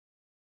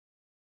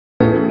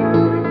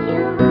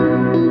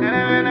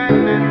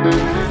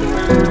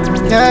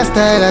Can't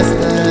style a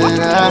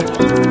style.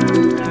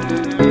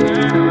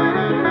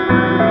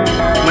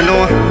 I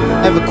know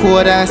every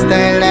code and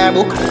style that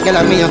book. Girl,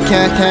 I mean you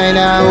can't tie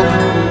that hook.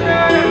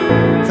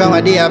 From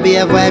a day I be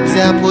a vibes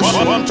I push.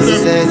 She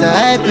says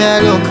I hype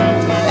your look.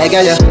 Hey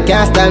girl, you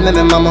can't style me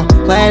mama.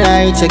 While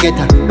I reach you get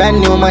a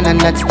brand new man and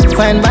that's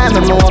fine by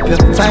me more up you.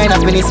 Find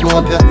happiness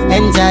more up you.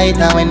 Enjoy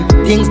it and when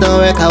things don't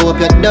work I hope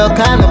you don't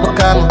call me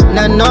become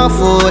not no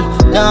fool.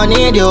 Don't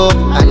need you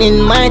and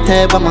in my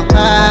type I'm a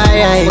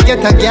high.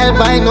 Get a girl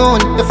by noon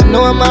if you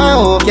know my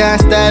hope.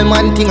 Can't style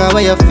man thing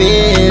away you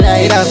feel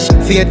like that.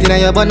 Faith in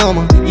your but no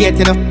more.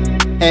 Yet enough.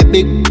 Hey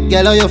big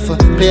girl how you for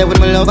play with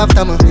my love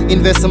after me.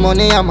 Invest some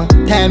money on my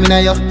time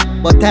in you.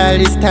 But all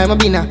this time I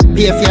been a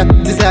pay for your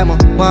desire.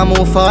 Want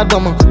move forward but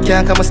me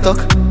can't come stuck.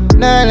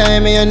 Nah lie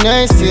me you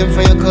nice same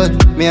for your cut.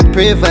 Me a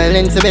pray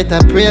violence you better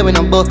pray with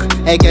no book.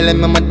 Hey girl let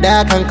me my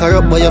dark and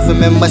corrupt but you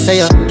remember say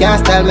you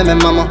can't style me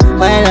mama.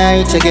 While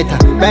I reach you get a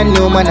brand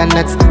new man and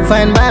that's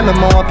fine by me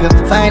more up you.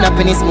 Find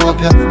happiness more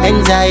up you.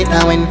 Enjoy it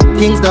and when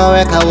things don't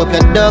work I hope you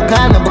don't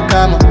call me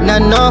become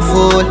not no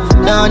fool.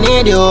 Don't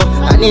need you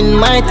and in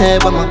my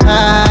type I'm a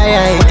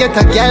high. Get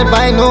a girl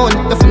by noon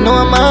if you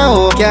know my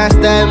hope. Can't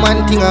style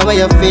man thing away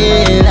you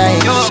feel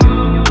like.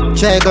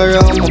 Try go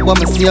around me but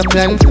me see a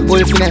plan.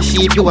 Wolf in a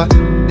sheep you a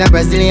not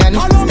Brazilian.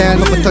 Style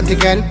me for 30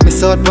 grand. Me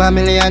sold for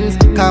millions.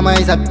 Karma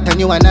is up and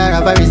you and I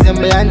have a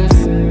resemblance.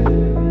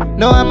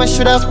 No I'm a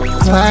shoot up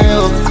fire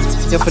up.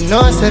 You for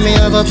know say me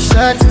have up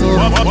shots too.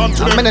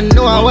 I'm gonna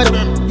know what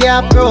they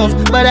approve.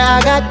 But I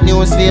got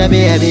news for you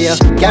baby. You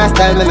can't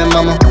style me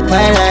mama.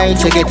 While I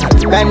reach you get a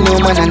brand new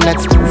man and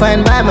that's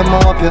fine by me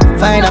more up you.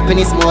 Find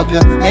happiness more up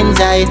you.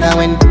 Enjoy it and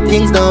when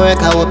things don't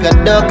work I hope you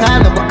don't call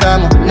me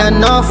become not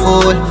no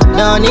fool.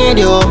 Don't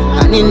need you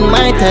and in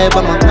my type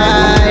I'm a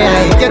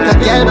high. Get a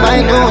girl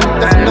by noon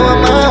if you know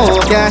my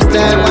hope. Can't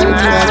style one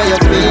thing how you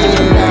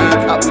feel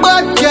like. A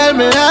bad girl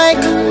me like.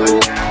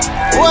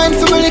 One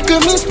for me little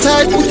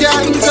mistake, put your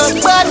hands up,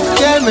 bad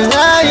girl me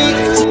like.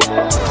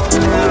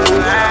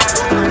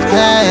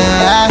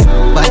 Hey,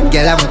 bad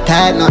girl I'm a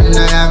type, nothing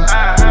wrong.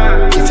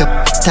 If you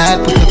type,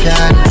 put up your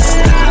hands.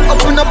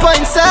 Open up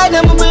inside,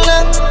 I'm a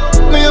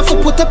belong. Me have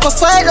to put up a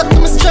fight, up to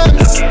me strong.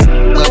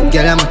 Bad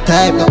girl I'm a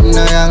type, nothing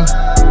wrong.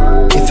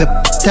 If you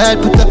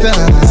type, put up your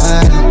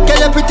hands. Girl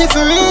you're pretty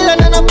for real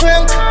and I'm a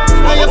prank.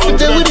 And you fit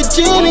there with the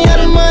Jimmy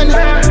and the man.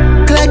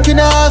 Like you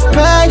know have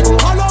pride.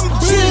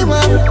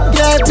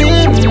 Girl,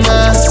 be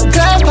my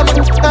climb up,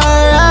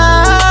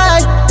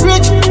 alright.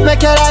 Rich,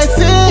 make your life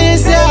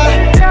easier.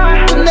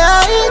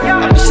 Tonight,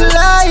 I'm just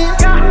lying.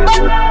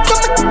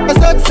 But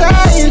something's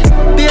outside.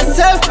 Be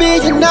yourself, be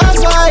your not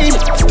wide.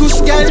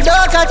 Push girl,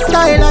 dog got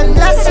style and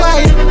that's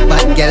why.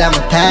 But girl, I'm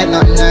a type,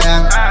 nothing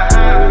wrong.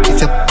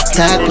 If you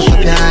type, put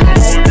up your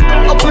hands.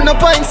 Open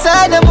up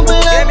inside, I'm a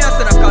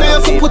belong. Me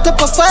have to put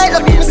up a fight,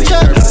 like me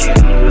strong.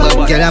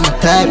 But girl, I'm a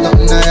type,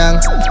 nothing wrong.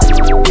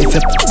 If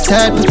you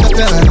type, put up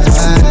your hands.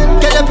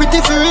 Girl, you're pretty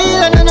for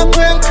real and I'm a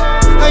prank.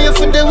 And you're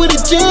for there with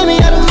the Jimmy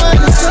and the man.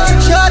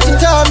 Short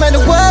it down, man, the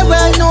world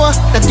well know.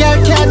 The girl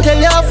can't tell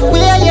you off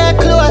where your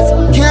clothes.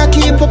 Can't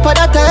keep up with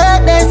that, I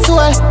hurt their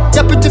soul.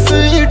 You're pretty for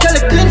real, tell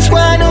the clinch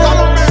one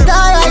on.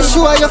 Star I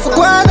sure you're for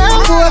going and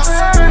books.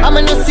 I'm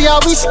gonna see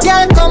how wish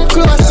girl come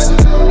close.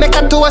 Make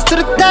a toast to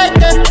the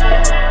tightest.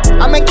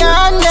 I make your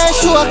hand there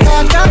sure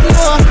can't know.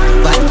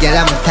 But girl,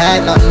 I'm a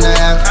type, nothing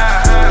wrong.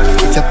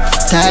 If you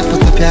type,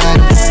 put up your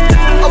hands.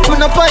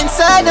 Open up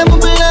inside, I'm a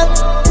belong.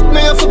 Me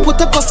have to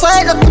put up a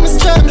fight, up to me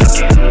strong.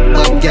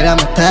 But girl, I'm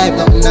a type,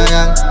 nothing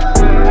wrong.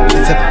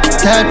 If you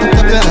type, put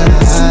up your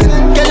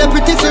hands. Girl, you're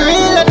pretty for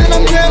real and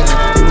I'm drunk.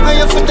 And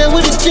you're for there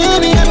with the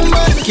Jimmy and the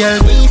man. Girl,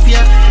 me for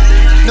ya,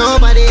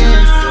 nobody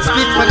else.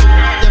 Spit on it,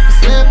 you for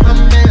sleep on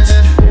me.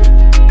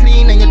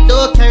 Clean and you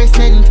don't carry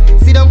scent.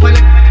 Sit down on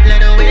it,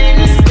 let away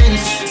this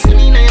stench.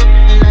 Swing on you,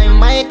 like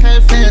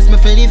Michael Phelps. Me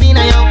feel living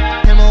on you,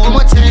 tell me how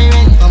much I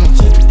rent.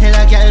 Tell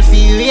a girl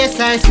feel raise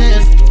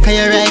herself. Can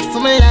you write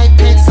for me like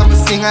that? Some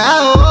sing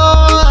thank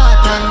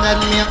God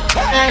me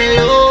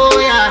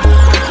hallelujah.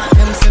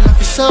 Them say me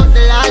fish out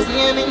the last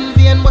name in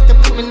vain, but they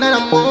put me in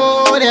a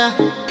mood, yeah.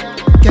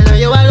 Girl,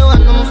 you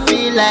alone, no me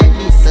feel like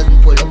this. As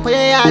me pull up on your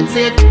yard,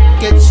 say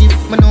get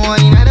shift. Me know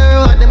in the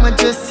road, them a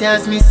just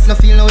as miss. No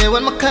feel no way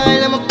when me call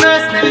them a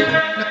personal.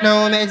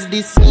 No makes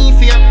this me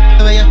feel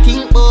the way you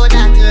think about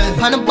that.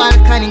 On the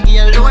balcony,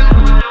 get alone.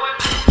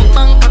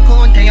 Bank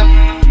account, tell you.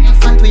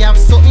 We have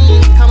something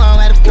in common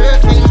with the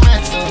perfect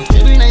match.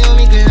 Every night you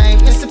make a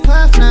life, it's a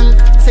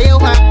perfect. Say you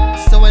want,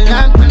 so a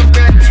long on the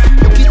branch.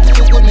 Look it to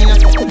you good, me a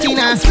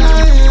cooking and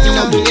song. You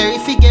know care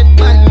if you get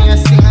banned, me a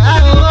sing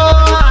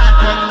hallelujah.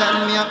 Thank God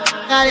me a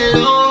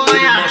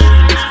hallelujah.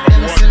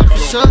 Them say no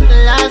for sure the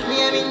last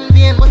name in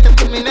vain, but they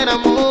put me in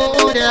a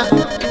mood, yeah.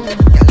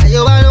 Girl,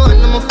 you alone,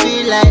 no more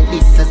feel like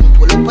this. As me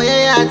pull up on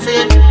your yard,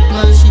 say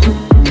no shit.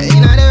 Yeah,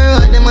 in the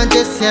road, them a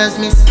just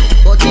as miss.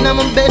 But in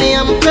my belly,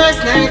 I'm a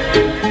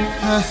personal.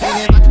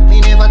 Me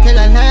never tell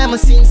a lie, I'm a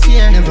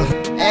sincere. Never.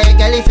 Hey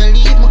girl, if you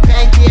leave, my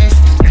cry tears.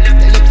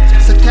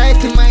 So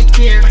tight in my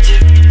care.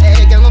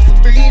 Hey girl, I'm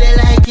for breathe, I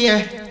like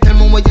here. Tell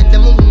me what you do,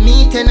 me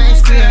meet and I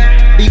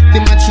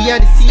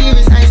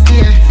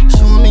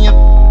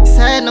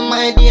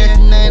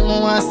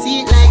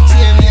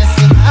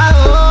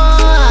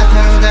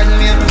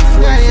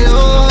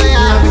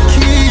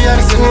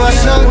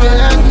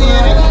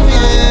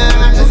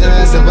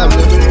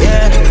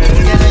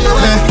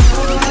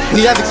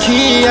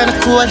key and a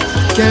code.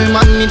 Girl,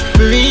 magnet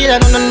for real, I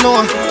don't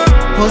know.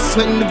 House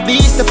when the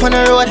beast up on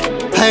the road.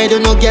 I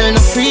don't know, girl, no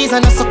freeze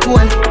and no so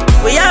cold.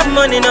 We have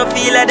money, no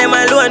feel like them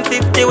alone.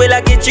 50 we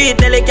like a treat,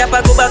 tell the cap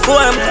I go back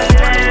home.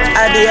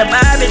 I be a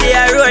Barbie, they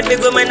a road. Big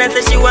woman and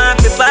say she want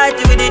to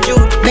party with the Jew.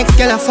 Next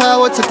girl I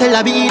forward, so tell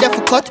her be there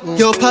for cut.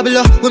 Yo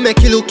Pablo, we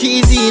make it look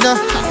easy, you know.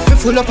 Me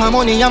full up of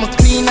money, I'm a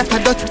clean at a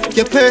dot.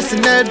 Your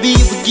personal be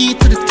we get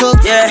to the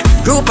top. Yeah,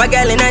 group a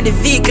girl in the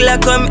vehicle I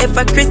come. If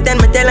a Christian,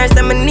 me tell her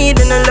some me need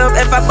in a love.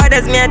 If a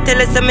bothers me, I tell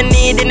her some me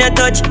need in a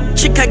touch.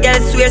 Chick a girl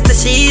swear so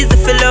she easy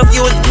for love.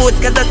 Use boots,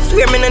 cause I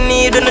swear me no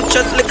need on the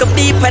trust. Look up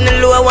deep on the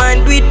low, I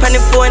want do it on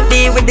the phone.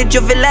 Deal with the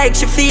juvie like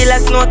she feel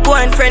as no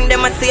one friend.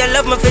 Them I say I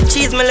love me for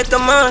cheese, me like a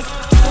mouse.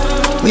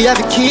 We have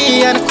a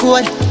key and a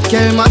code.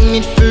 Girl,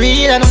 magnet for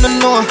real, I don't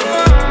know.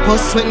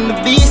 House when the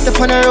beast up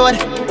on the road.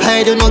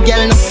 I don't know,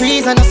 girl, no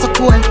freeze and no so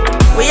cold.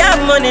 We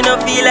have money,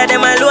 no feel like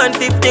them alone.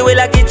 50 we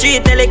like a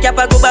treat, tell the cap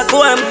I go back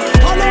home.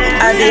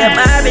 I be a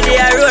Barbie, they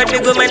a road.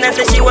 Big woman and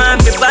say she want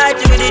to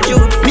party with the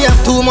Jew. Me have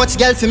too much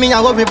girl for me, I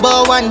worry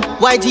about one.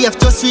 YGF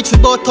just reach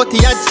about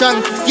 30 yards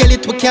strong. Steal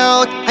it, we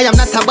can't out. I am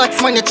not a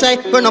batsman, you try.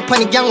 Run up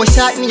on the gang, we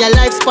shot in your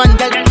lifespan.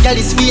 Girl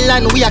is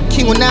feeling, we are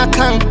king, we not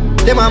kang.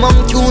 Them a mom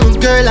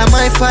tune, girl, I'm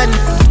my fan.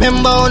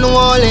 Remember on the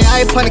wall,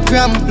 hype on the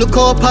gram. Look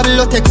how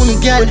Pablo take on the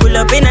girl. Pull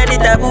up in a the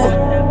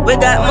taboo. We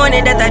got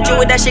money that I chew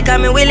with that she call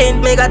me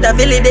willing. Me got a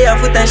Philly day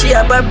of foot and she a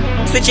pop.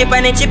 Switch it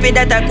on the chippy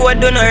that I code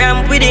do no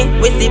ramp with it.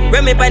 We sip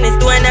rum up on the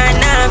stone and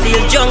now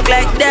feel junk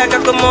like that. I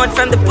come out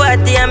from the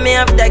party and me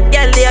have that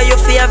girl there. You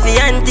feel the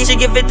auntie. She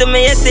give it to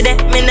me yesterday.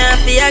 Me now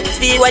feel ask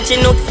feel. Watching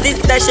look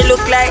sister, she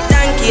look like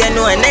donkey. I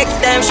know next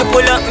time she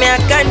pull up me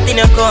a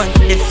continue con.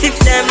 The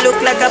fifth time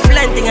look like a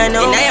planting I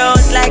know. In a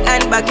house like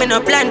handbag, me no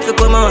plan for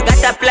come out.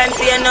 Got a plan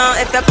for you now,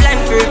 if a plan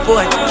for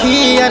report.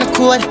 Key and a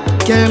code.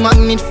 Girl,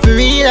 magnet for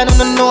real, I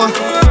don't know.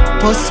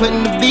 House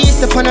when the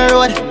beast up on the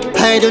road.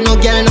 I don't know,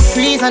 girl, no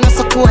freeze and no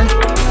so cold.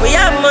 We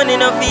have money,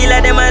 no feel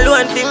like them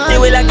alone. 50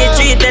 we like a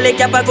treat, tell the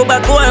cap I go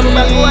back home.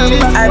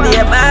 I be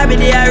a Barbie,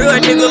 they a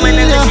road. Big woman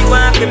and say she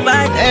want to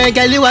party. Hey,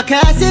 girl, you a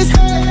CRAWSIS.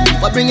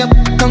 What bring you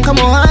come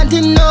on,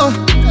 hunting now.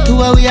 2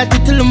 hours we at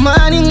it till the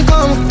morning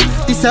come.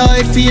 This how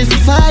it feels to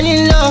fall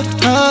in love.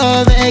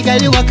 Oh, hey,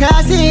 girl, you a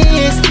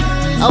CRAWSIS.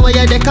 How are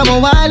you there, come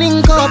on, walling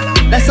up.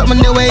 That's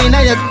something the way in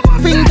your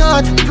pink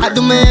out. I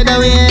do me the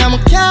way I'm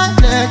a cat.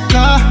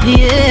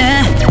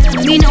 Yeah,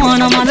 me no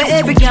wanna mother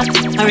every cat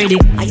already.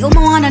 I you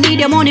wanna need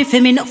your money for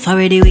me, not for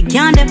ready. We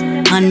can't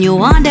them, and you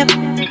want them.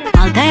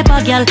 All type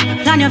of girl,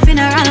 plan your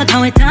funeral,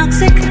 how we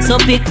toxic. So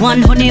pick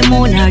one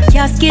honeymoon or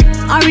casket.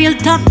 A real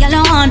top girl,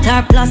 I want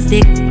her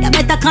plastic. You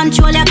better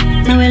control ya,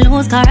 now we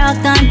lose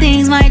character and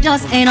things might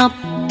just end up.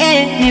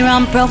 Hey, me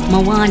ramp rough,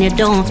 my one you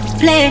don't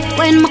play.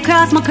 When my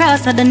cross,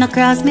 I don't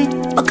cross me.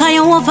 But can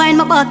you won't find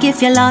my back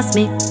if you lost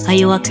me? Are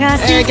you a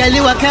CRAWSIS? Hey girl,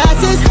 you a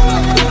CRAWSIS.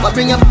 What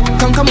bring you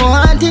come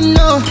on, hunting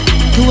now.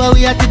 2 hours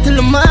we at it till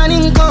the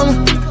morning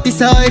come.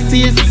 This how it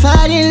feels to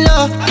fall in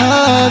love.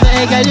 Oh,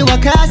 hey girl, you a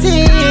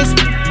CRAWSIS.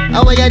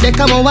 How are you there,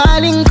 come on,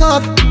 walling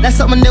up. That's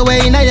something the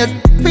way in your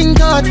pink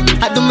out.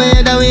 I do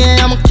me the way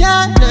I'm a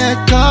cat,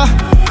 let go.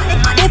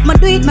 If me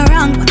do it me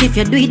wrong, but if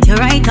you do it you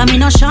right, I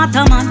mean no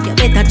shorter man, you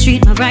better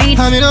treat me right.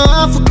 I mean no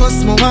half for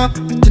cause me want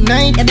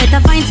tonight. You better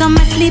find some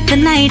sleep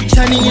tonight.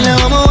 SHANEIL,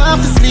 I'm a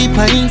want for sleep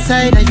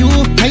inside of you.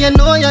 And you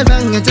know you're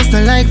wrong, you just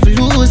don't like for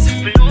lose.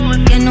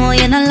 You know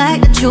you don't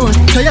like the truth.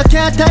 So you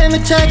can't tie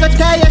me, try to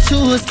tie your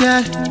shoes,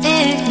 girl.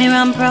 Hey, me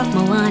ramp rough,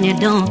 my one you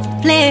don't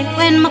play.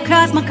 When my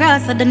cross,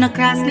 I don't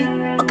cross me.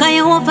 But can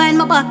you won't find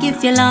my back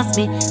if you lost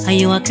me? Are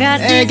you a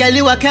CRAWSIS? Hey girl,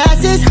 you a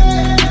CRAWSIS.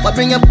 What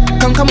bring you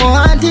come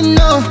on, hunting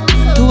now.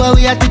 2 hours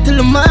we at it till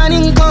the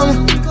morning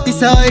come.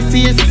 This how it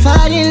feels to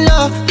fall in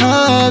love.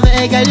 Oh,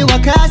 hey girl, you a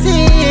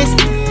CRAWSIS.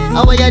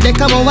 How are you there,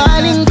 come on,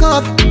 walling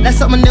up. That's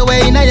something the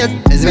way in your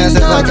pink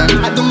out.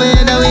 I do me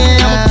the way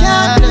I'm a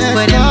cat.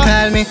 Where them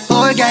call me,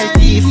 old girl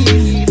thief.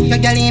 Your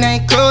girl in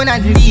a crown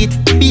and lead.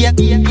 Be a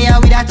here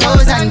with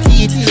 1,000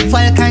 teeth.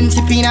 Falcon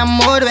chip in a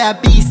mode where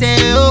I say,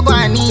 oh, go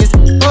on knees.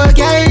 Old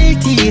girl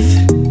thief.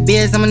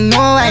 Base I'ma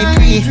know I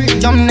pre.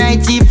 Jump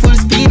night Jeep full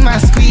speed, my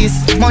squeeze.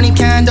 Money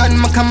can't done,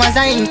 my commas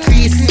I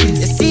increase.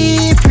 You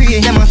see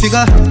free, them a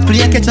figure.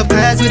 Play catch up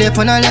cause we up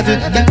on a level.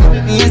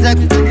 Yeah, it's like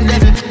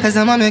level. Cause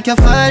I'ma make you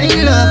fall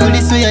in love. With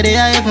this way they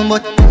are even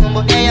but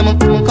hey, I'm a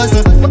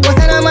cousin. But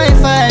I my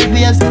fault,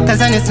 babes.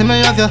 Cause honestly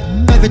me love you.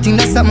 Everything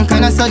that's something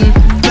kinda sudden.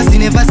 Plus you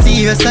never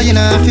serious, so you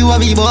know if you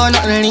worry about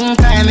nothing link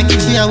time, make it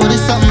share with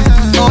something.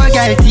 Oh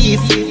girl thief.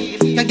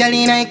 Your girl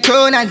in a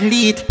crown and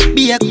lead.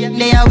 Be a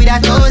there with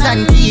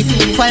 1,000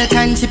 teeth.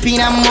 Falcon chip in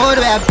a mode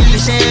where I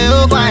say,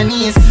 oh, go on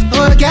knees.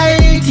 Oh,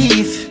 girl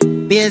thief.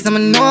 Base I'ma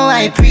know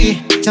I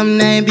pre. Jump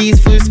 9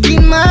 beats full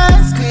speed, my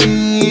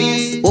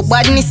squeeze. Oh,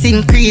 badness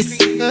increase.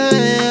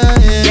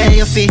 Yeah,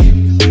 you feel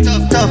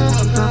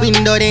tough.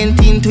 Window then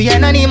thin to your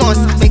anonymous.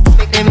 Make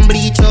them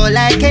bleach out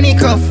like any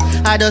crop.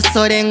 I just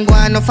saw them go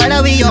and no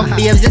follow we up.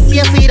 Babes just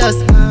here feed us.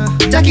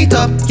 Jack it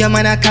up, your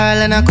man a call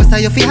and a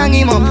cuss you fi hang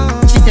him up.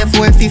 She say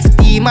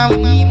 450 man.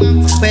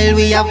 Well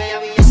we have,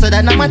 so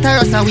that no matter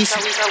us I wish.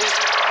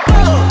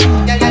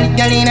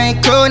 Girl in a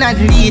crown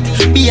athlete,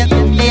 be a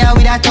player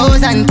with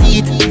 1,000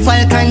 teeth.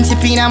 Falcon chip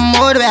in a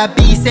mode where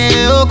I say,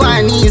 oh, go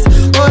on knees.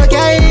 Oh,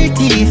 girl,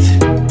 teeth.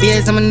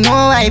 Yes, I'ma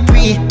know I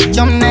pre.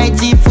 Jump night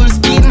Jeep, full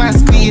speed, my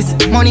squeeze.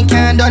 Money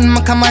can't done,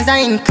 my commas I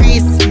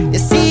increase. You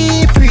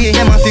see, pre.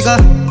 Yeah, my figure.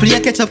 Play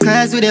catch up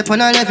cause with up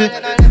on a level.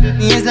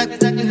 Yes,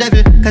 like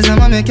level. Cause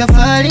I'ma make you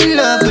fall in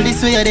love. Do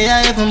this way, they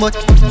are heaven, but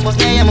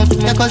yeah, I'm a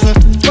cousin.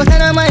 But I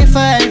know my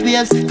 5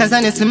 babes, cause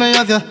honestly, I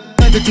love you.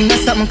 Everything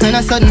that's something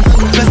kinda sudden.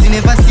 Plus you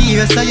never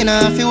serious, so you know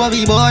if you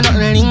worry about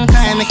nothing link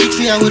time, make it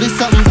real with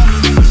something.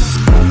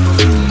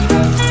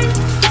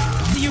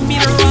 Do you mean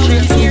a roll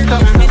here?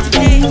 And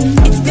today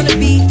it's gonna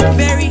be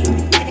very,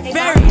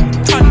 very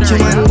thunder.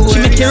 She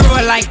make it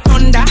roll like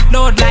thunder,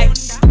 load like.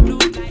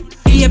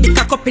 Be a bit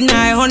cock up in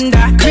my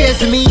Honda.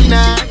 Crazy me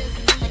now,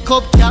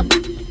 cup cap,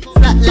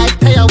 flat like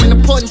tire when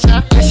the punch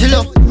her. Yeah, she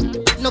love,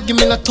 no give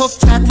me no tough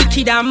chat.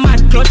 Kid and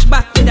mad, clutch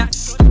back to that.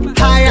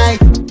 Alright.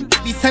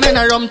 Be sending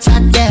a rum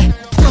chat, yeah.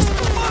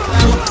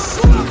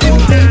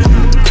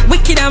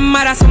 Wicked and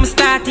mad as I'm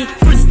starting.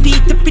 Full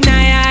speed up in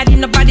her yard,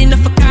 nobody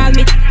never call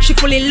me. She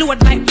fully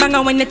load like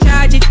banger when you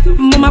charge it.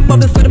 Mama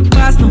bubble for the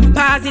boss, no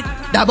pause it.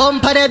 The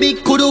bumper the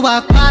big could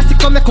walk past it,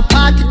 come make a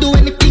party, do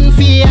anything for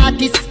the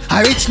artist.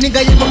 A rich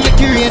nigga, you gon' make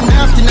it rain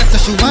after, so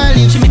she want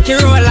live. She make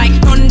it roll like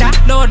thunder,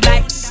 load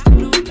like.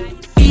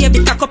 Be a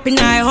bit cock up in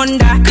her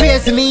Honda.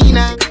 Crazy me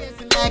now,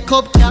 like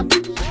cup cap,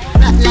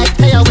 flat like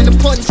tire when the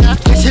punch her.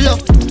 Yeah, she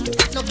love.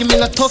 No give me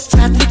no tough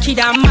chat. Wicked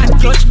and mad,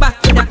 clutch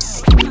back to that.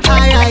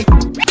 Alright,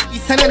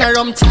 he's sending a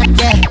rum chat,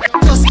 yeah.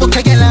 Just book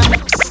a girl.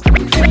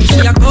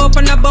 She a go up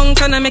on a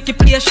bunk and I make it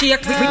play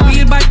shake.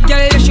 Real bad girl,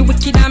 yeah, she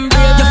wicked and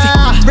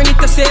brave. Bring it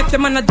to safe,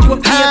 them and I do a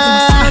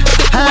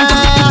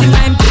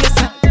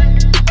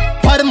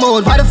What a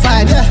mood, what a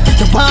vibe.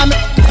 You want me,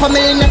 come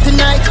in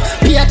tonight.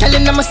 Be a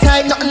calling on my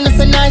side, nothing that's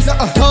so nice.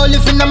 Don't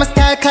live in my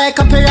style, like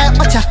copyright,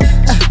 watch ya.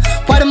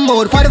 What a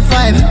mood, what a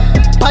vibe.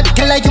 Bad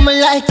girl, you my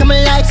like, I'm a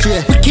life,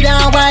 yeah. Wicked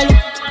and wild,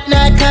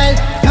 not Kyle.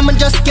 I'ma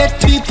just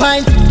get 3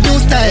 pints, new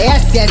style.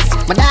 Yes,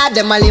 yes, my dad,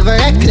 them I live a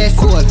reckless.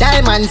 Cool.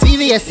 Diamonds,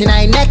 VVS in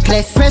a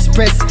necklace. Press,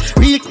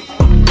 real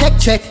tech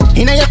check.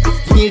 In a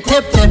feel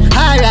tip.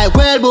 Alright,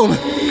 well boom.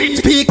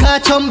 Speaker,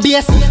 chum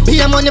bass. Be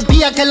a money,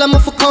 be a girl, I'm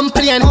for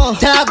complain.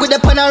 Dog with the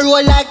pan a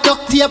roll like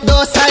duct tape.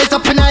 Those size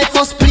up in I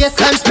first place,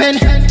 time spend.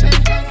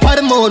 What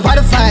a mood, what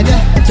a vibe,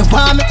 yeah. You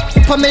want me,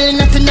 come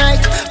in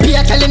tonight. Be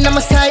a girl in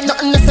my side,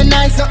 nothing that's so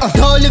nice.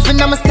 Don't live in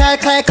my style,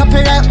 like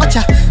copyright, watch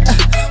ya.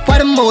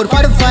 What a mood,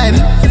 what a vibe.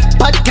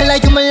 Bad girl,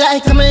 you my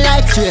like, I'm a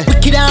like, yeah.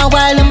 Wicked and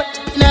wild, I'm a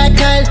night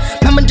girl.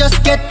 I'ma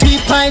just get 3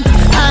 pints,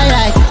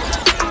 alright.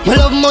 You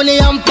love money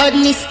and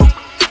badness.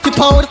 The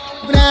power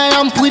when I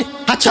ramp with.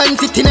 I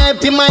transit in I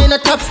be mine a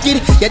top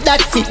skid. Yeah,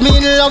 that's it, me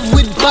in love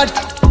with bad.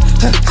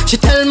 She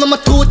tell me I'm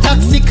too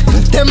toxic.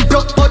 Them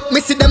broke but me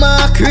see them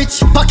act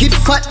rich. Pocket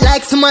fat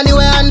like somebody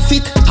wear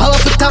unfit. How I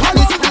put top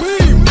this?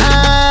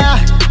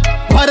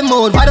 What a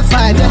mood, what a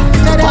vibe,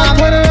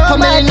 yeah.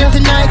 Come in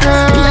tonight.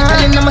 Be a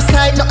calling on my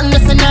side, nothing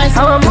that's so nice.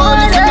 Don't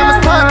live in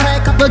my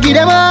spot. But give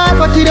them up,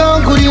 but you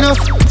don't good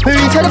enough.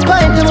 Reach at the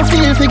point and I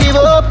feel to give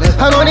up.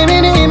 I know them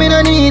in the me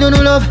no need no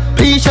love.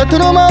 Please shut to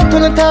the mouth,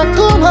 don't talk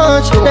too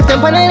much. Left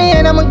them on the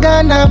end, I'm a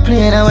gun now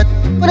playing out.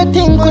 When I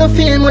think, when I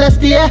feel, when I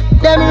stay.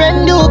 Them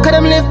rent do, cause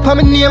them live for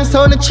my name,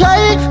 so I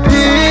try.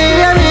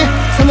 Hear me,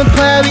 some of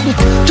private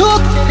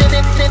joke.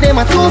 Them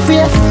a two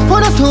face.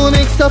 When I two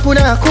mixed up, when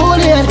I cool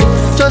head.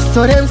 Just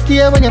so them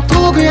stay when you're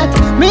too great.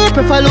 Me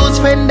prefer lose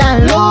friend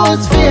than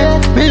lose faith.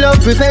 Me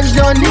love revenge,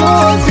 don't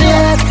lose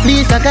it.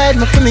 Please, I guide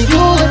me for me,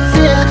 youth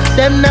sake.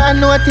 Them not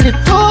know till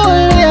it's too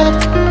late.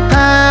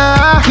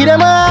 Give them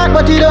hard,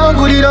 but it don't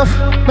good enough.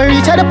 Me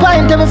reach at the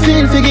point, I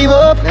feel to give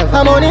up.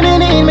 I'm only me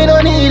need, me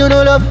don't need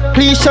no love.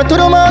 Please shut to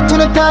the mouth,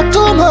 don't talk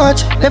too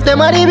much. Left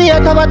them at the beat,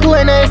 I'm a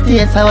 2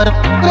 states. I wanna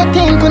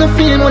think, when I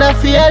feel, when I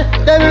feel.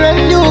 Them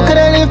run you, cause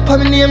I live for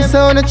my name,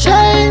 so I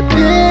try,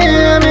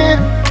 me.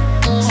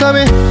 So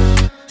me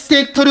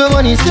stick to the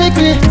money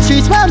strictly.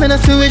 Streets man, me not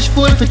switch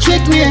full for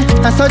trick me.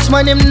 And such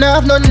man, him not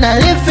have nothing to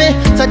live for.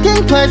 So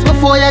think twice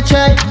before you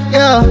try,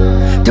 yo.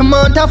 The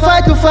amount of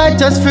fight to fight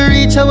just for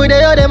reach out with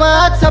the other, my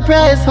heart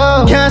surprise,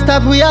 oh. Can't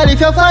stop we all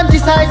if you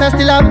fantasize and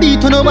still a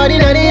beat to nobody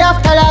in the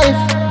afterlife.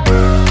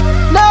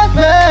 Not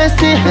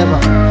mercy,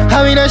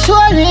 I mean I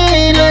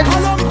surely it.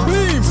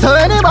 So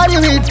anybody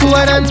with 2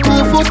 and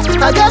 2 foot,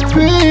 I got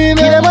free.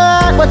 Me them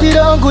hard, but it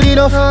don't good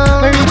enough.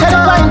 Me reach at the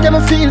point, I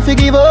feel to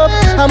give up.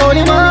 I'm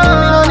only money,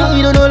 me don't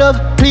need no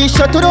love. Please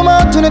shut to the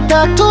mouth, don't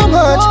talk too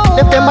much.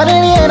 If them bad in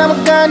the end, I'm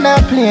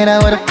gonna play. I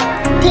wanna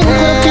think to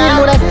the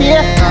feel, would I stay?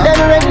 Them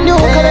red new,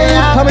 cause I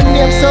live for my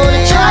name, so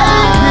they try.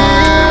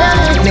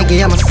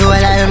 Nigga, I'm a soul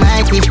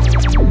almighty.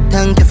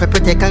 Thank you for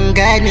protect and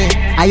guide me.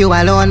 Are you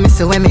alone, me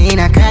so when me in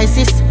a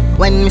crisis?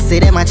 When me see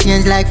them a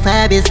change like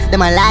fabulous,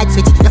 them a light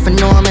switch, if you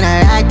know me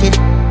not like it.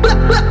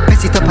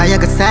 Press it up and you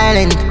go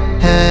silent.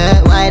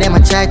 Why them a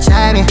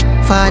try me?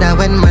 Father,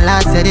 when my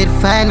last said it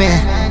find me.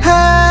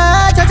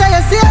 Cha-cha,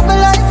 you save my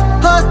life.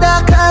 House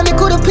dark and me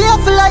couldn't pay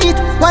for light.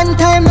 One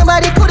time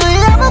nobody could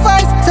hear my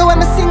voice. So when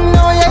me sing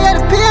now, you hear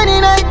the pain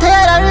in night,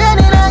 hear the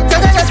rainy night. So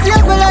that you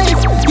save my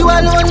life. You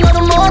alone know the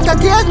most that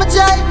tears my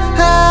joy.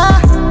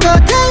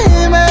 Don't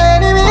tell my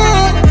enemy.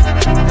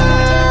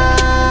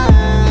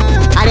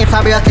 And if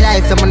I break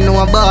life, I'ma know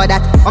about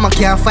that. I'ma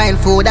can't find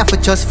food, I for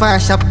just fire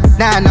shop.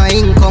 Nah, no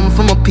income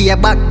for my pay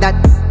back that.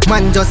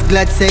 Man just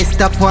glad say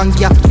stop one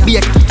gap. Be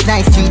a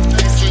nice street,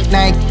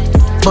 night.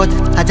 But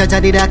I judge I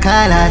did a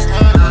call us.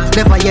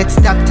 Never yet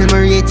stop till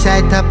me reach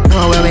I top.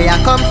 Know where I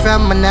come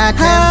from, I'm not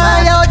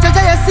back. Yo, judge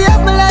I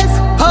saved my life.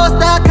 House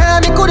dark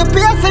and me couldn't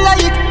pay for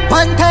light.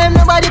 One time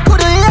nobody could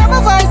hear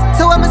my voice.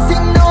 So when I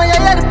sing now, you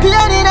hear the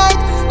pain in night.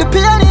 The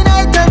pain in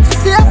night and to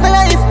save my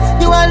life.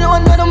 You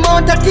alone know the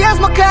amount of tears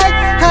my cry.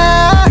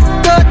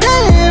 Don't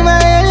tell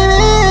my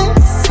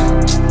enemies.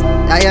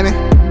 You hear me?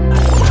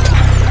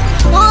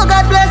 Oh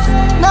God bless,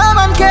 no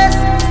man cares.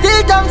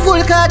 Still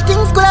thankful cause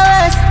things could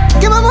have rest.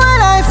 Give me more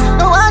life,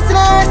 no one's in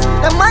the rest.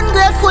 The man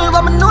grateful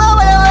but me know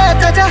where you were.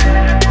 Jaja,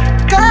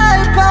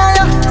 call for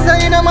you. So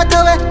you no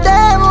matter where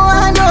them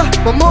want to.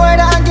 But more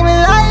than give me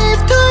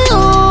life to you.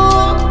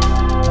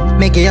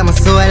 Make you my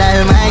soul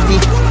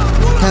almighty.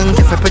 Thank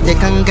you for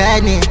protect and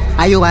guide me.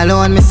 Are you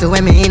alone, me so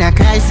when me in a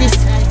crisis?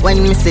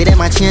 When me say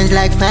them a change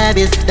like 5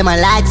 years. Them a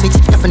light switch,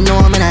 if you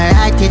know me not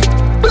like it.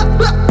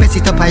 Press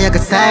it up and you go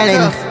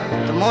silent.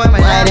 The more my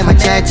life, them a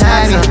try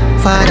me.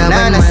 Father,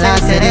 when my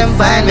last say them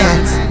find me.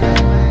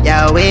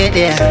 Yeah, wait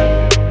there.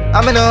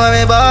 I'ma know where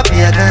we both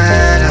be a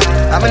gun.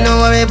 I'ma know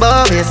where we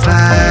both be a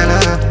span.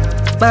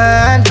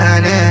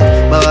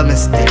 But me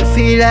still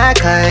feel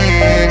like I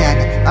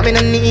ain't. I mean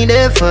I need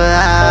it for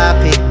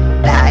happy.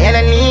 I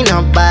don't need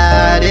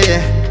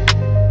nobody.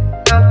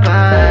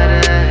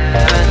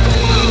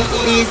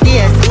 These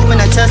days, when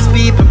I trust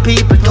people,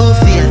 people do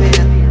feel.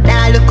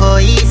 Now look how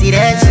easy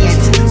that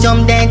change.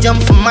 Jump then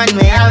jump for man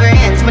where I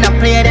range. When I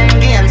play them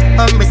games,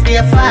 hungry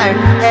stay fire.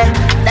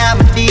 Now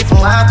I'm deep for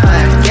one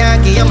part.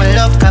 Can't give you my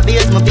love, cause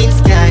bills my been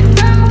scared.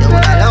 You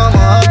would allow my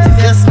heart to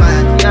feel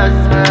smart.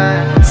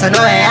 So no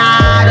way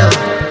I do.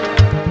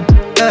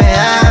 No way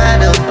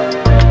I do.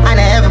 And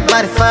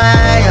everybody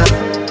fire.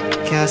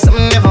 Can't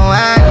something never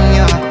want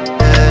you.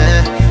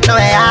 No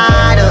way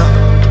I do.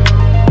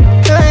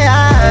 No way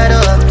I do.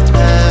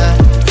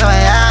 No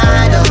way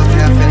I do.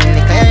 Can't feel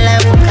like I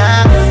left for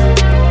cops.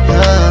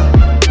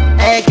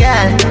 Hey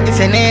girl, if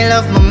you need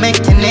love, me make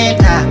you need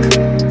talk.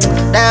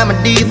 Damn a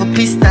diva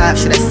pissed off.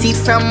 Should I see it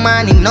from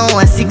morning, no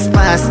a 6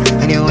 pass.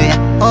 Anyway,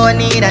 I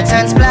need a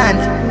transplant.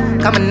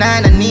 Come on,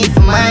 I need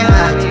for my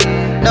heart.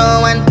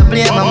 No one to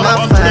blame, I'm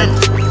my fault.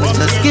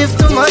 Just give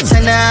too much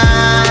and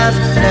I've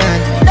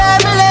learned.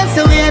 Ambulance,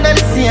 so we ain't the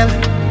same.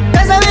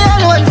 Cause I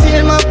alone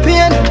feel my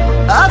pain.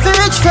 I feel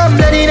rich from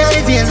blood in my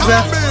veins,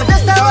 bro.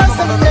 That's how I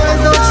some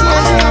girls don't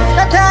change.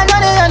 That time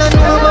when I don't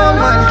know about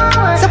money.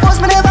 Suppose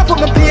me never put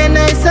my pain in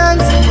nice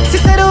songs. She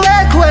said the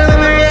work well when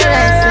me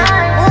realize it.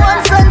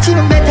 One friendship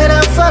me better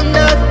than from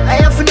that.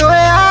 I have to know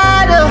where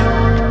I do.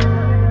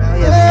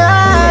 Where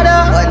I do.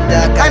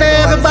 And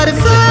everybody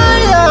feel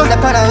you.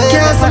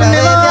 Can't say me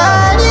never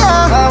want you.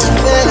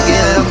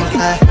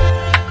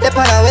 They're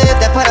on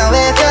a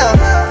wave, yo.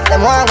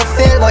 Them want to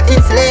fail, but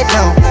it's late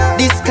now.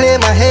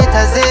 Disclaimer,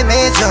 haters, they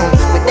made you.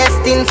 We're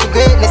destined for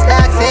greatness,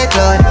 dark fate,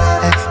 Lord.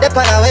 They're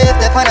on a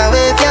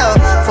wave, yo.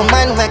 For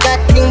man, we got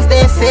things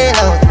they say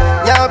out.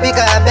 Yo,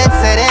 bigger, I bet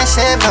say they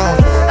shame now.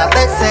 I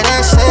bet say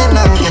they shame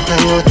now. Get a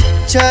youth,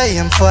 try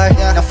him for.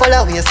 Now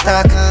follow your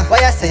stock. Why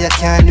I say you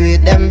can't do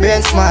it, them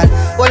brain smart.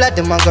 All of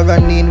them are go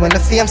run in when the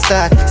fame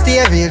start.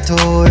 Stay real to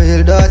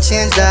real, don't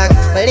change dog.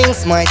 My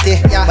links mighty,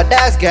 my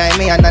dogs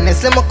grimy. And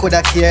honestly, I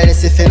coulda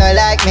careless if you not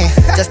like me.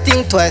 Just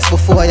think twice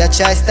before you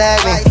try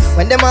style me.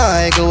 When them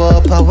I go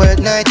up, I work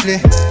nightly.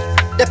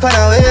 They're on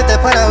a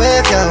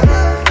wave, yo.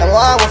 I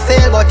want to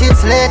fail, but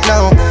it's late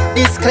now.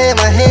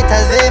 Disclaimer,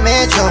 haters, they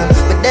made you.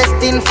 We're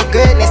destined for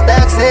greatness,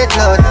 dark fate,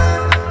 Lord.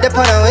 They're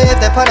on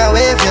a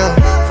wave, yo.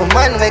 For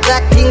man, we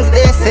got things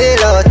they say,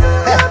 Lord.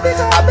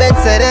 I bet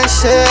say they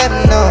shame,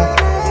 no.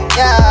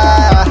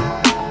 Yeah.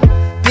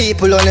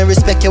 People only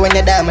respect you when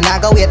you die. Man, I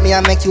go wait me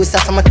and make use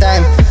of my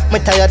time. Me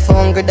tired for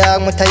hungry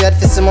dog, me tired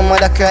for see my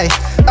mother cry.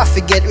 I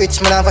forget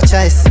rich man have a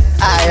choice.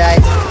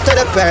 Alright, to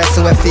the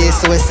person who feel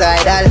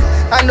suicidal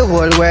and the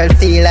whole world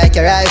feel like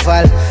a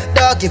rival.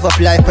 Don't give up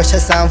life,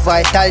 precious and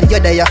vital. You're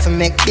there you have to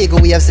make big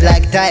waves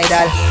like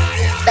tidal.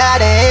 That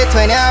they hate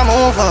when you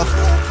move up.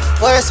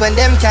 Worse when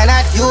them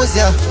cannot use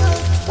you.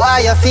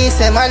 Why you feel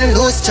say man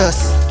lose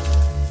trust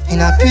in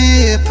a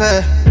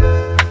people.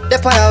 They're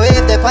on a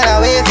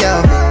wave,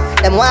 yo.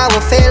 Them want to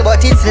fail,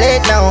 but it's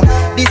late now.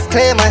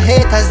 Disclaimer,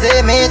 haters,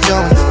 they made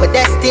you. We're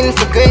destined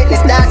for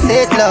greatness, that's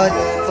it, Lord.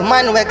 For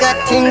man, we got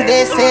things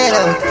they say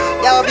out.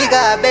 Yo, bigger,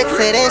 I bet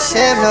say they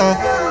shame now.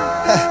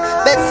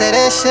 Bet say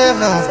they shame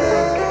now.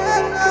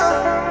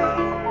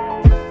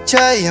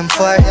 what you aim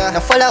for. Now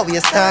follow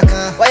your stock.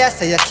 Why I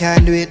say you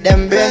can't do it,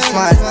 them brain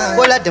smart.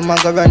 All of them a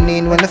go run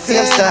in when the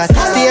film starts.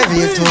 Stay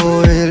real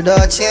to real,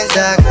 don't change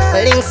that.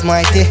 My links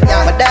mighty,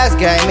 my dogs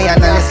grimy.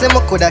 And honestly,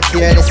 I coulda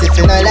cared less if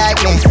you not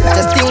like me.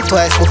 Just think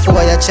twice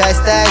before you try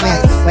style me.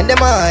 When them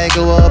I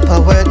go up, I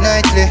work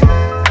nightly.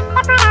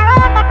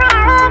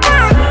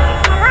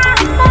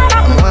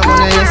 More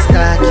money, less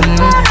talking.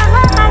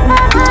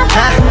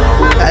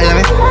 Follow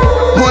me.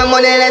 More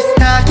money, less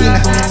talking.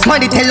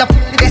 Somebody tell up,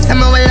 this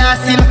time I will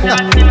last him.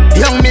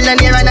 Young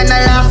millionaire and a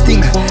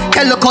laughing.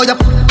 Tell look how you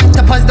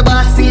the past the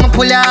boss sing.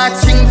 Pull your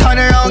heartstring, turn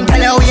around,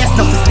 tell your waist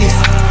no for this.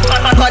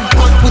 Bad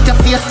butt, put your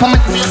face for me.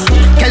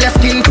 Tell your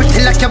skin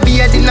pretty like your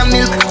beard in the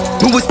milk.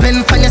 Who will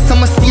spend for your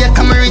summer stay?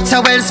 Come and reach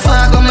a Wells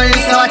Fargo, my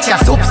list watch ya.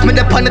 Soaps me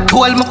up on the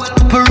toll, my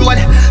up a road.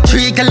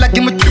 3 girl like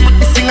give me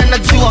sing on a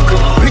joke.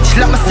 Rich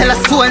like me sell a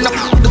soul, no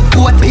the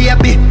goat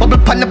baby.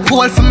 Bubble on the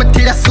pole for me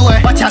till I sore.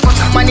 Watch out, got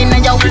some money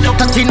in your will,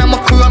 touching on my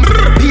chrome.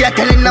 Be a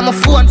telling on my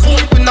phone,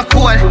 with no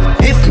call.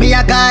 If me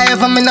a guy, if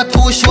I'm not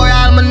too sure,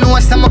 all me know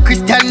I'm a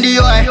Christian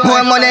Dior.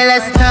 More money,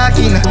 less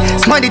talking.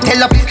 Somebody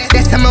tell up,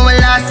 this time I will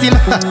last him.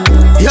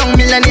 Young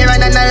millionaire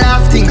and a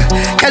laughing.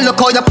 Tell look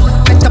how you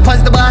better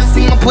pass the boss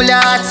sing. Pull your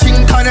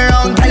heartstring, turn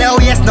around, tell your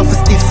waist no for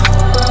stiff.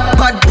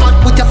 Bad butt,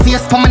 put your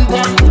face for me.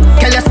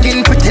 Tell your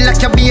skin pretty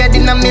like your beard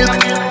in the milk.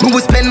 Who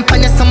will spend for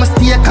your summer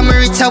stay? Come and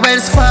reach a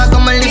Wells Fargo,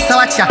 my list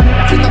watch ya.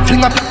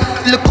 Fling up,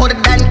 look how the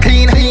dan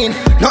clean.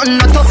 Nothing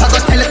not tough, I go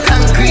tell it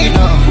concrete.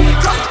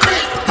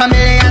 A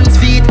million's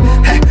feet.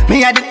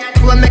 Me a the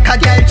will make a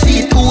girl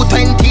cheat.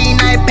 229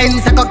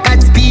 pence, I got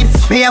Godspeed.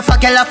 Me a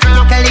fuck a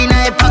girl in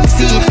a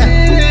backseat.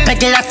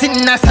 Regular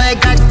sitting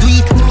outside God's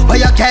tweet. But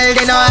your girl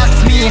they no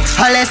ask me.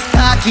 All less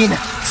talking.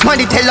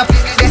 Somebody tell up,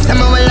 this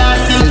time I will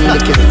last him.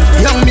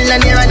 Young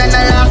millionaire and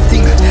a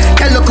laughing.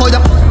 Girl look how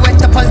you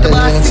wet up as the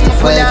boss sing.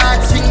 For the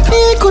heartstring.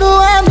 Me couldn't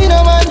want me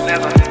no man.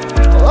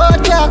 Oh,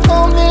 there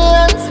come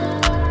millions.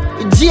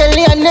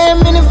 GYAL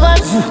name in the van.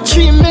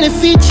 3 million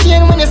feet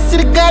chain when you see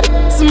the God.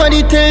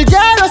 Somebody tell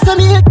GYAL or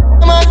something.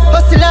 Man,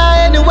 hustle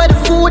anywhere the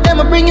food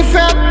them I bring it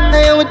from.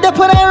 I am with the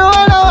put I roll,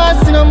 I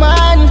want to no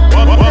man.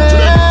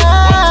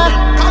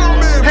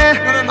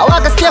 I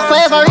walk a stay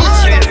forever rich.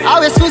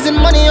 Always losing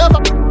money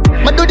over.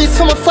 I do this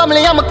for my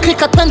family, I'm a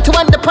click at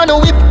 21 the pan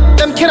whip.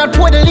 Them cannot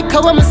pour the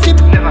liquor when I sip.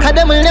 Cause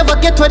them will never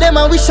get to them,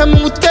 I wish I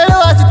would tell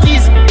you as it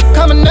is.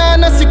 Come on,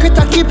 no secret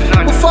I keep.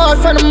 Before I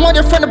find a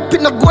mother, friend a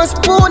pit, no gold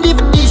spoon,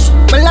 even dish.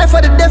 My life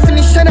for the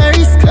definition of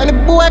risk. And the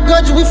boy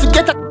grudge, we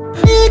forget that.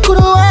 He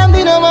couldn't want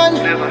me no man.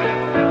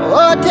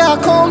 Oh, there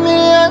come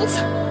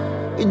millions.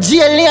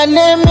 GYAL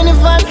name in the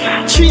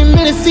van. 3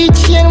 million feet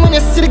chain when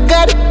you see the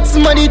God.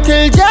 Somebody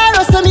tell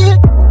GYAL or something.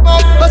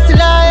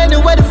 Hustle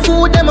anywhere the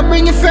food them I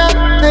bring it from.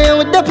 I am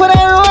with the put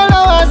I roll,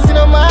 I want to see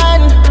no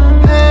man.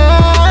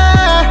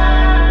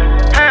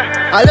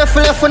 I left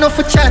for no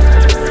for chat.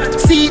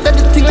 See that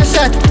the thing I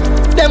shot.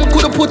 Them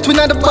could've put me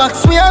in the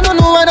box. Me I don't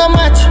know what I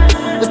match.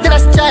 But still I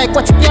strike,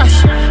 watch it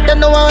cash. Them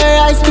know how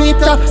I rise to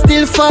it up.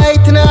 Still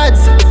fighting the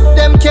odds.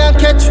 Them can't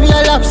catch me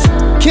a lapse.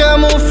 Can't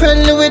move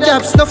friendly with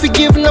apps. No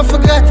forgive, no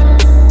forgot.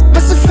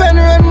 Must a friend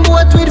run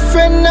boat with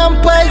friend and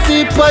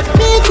spicy. But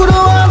me could've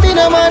want be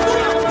no man.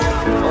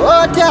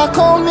 Oh, there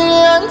come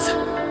millions.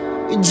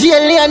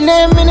 GYAL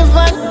name in the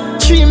van.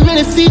 3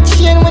 million feet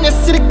chain when you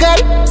see the God.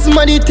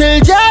 Somebody tell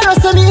GYAL or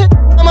something.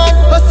 Man,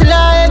 hustle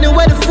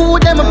anywhere the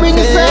food them I bring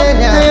it from.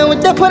 I with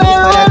the put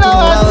I roll, I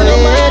want to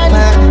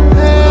man.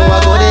 I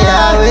go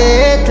there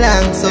wait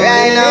long. So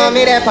right now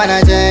me there on a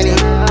journey.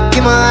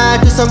 Give my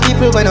heart to some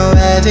people when I'm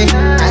heavy.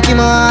 I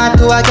give my heart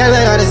to a girl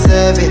when I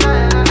deserve it.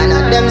 And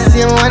at them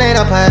same one end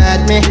up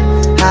at me.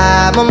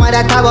 My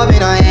mother talk about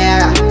me no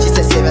hair. She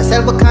said save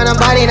yourself because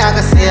nobody not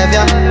gonna save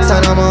you. So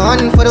now I'm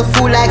hunting for the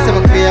food like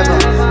some craver.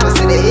 But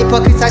see the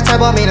hypocrites talk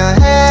about me no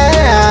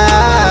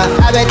hair.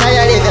 I better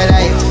you live your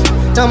life.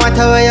 No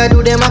matter what you do,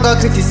 them I go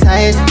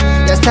criticize.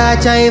 You start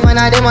jive and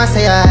them I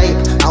say hype.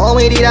 And when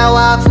we did a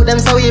walk for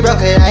them so we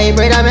broke a life.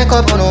 Brother make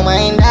up on no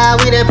mind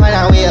that we dey pan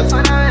a wave.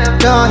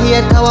 Don't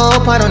hate cover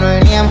up on no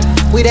name.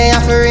 We dey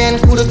have for rain,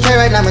 cool the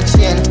carrot on my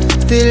chain.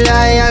 Still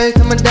loyal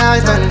to my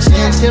dogs, don't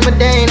change. Till my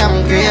day in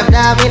I'm grave,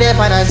 that me dey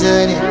pan a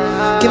journey.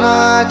 Give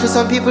my heart to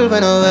some people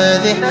when I'm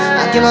worthy.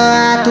 I give my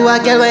heart to a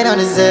girl when I don't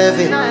deserve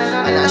it.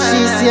 And now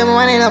she see me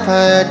wanting up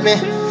hurt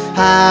me.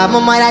 My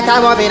mother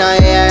talk about me no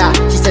hair.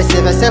 She said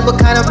save yourself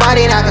because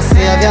nobody not gonna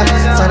save you.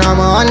 So now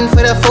I'm hunting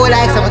for the food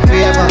like some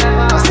craver.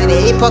 I see the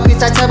hypocrites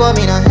talk about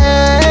me no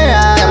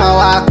hair. Them I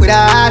walk with a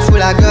heart full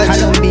of grudge.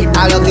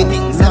 I love the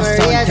things I'm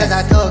real as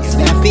I talk.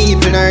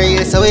 People not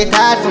real so it's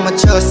hard for my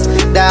trust.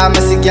 That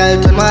messy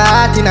girl turn my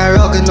heart in a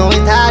rug. No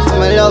it's hard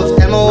for my love.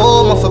 Tell me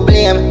home for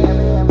blame.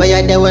 But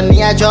you're there when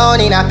me I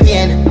drown in a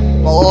pain.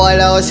 My whole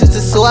house used to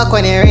soak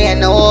when it rain.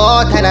 Now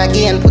out and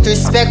again, put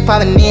respect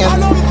for my name.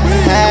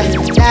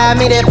 Now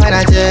me dey on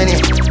a journey.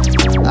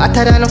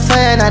 Hotter than a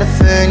fire in the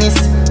furnace.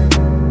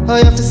 Oh,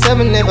 you for say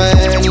me never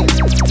earn it.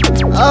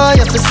 Oh,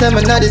 you for say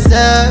me not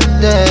deserve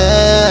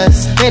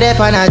this. Me dey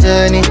on a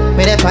journey.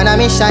 Me dey on a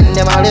mission.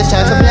 Them always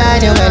try to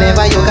blind you.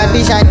 Whenever you got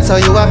vision. So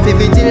you are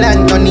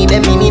vigilant, don't need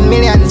them in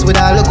millions. With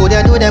all the good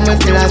you do, them will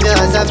still have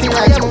yours. I feel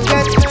like I'm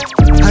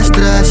hash to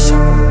the hash,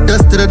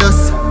 dust to the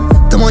dust.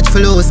 Too much for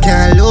lose,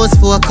 can't lose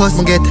focus.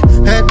 I get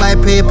hurt by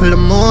people the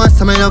most.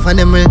 Some love and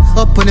them will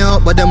up when you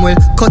up, but them will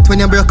cut when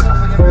you broke.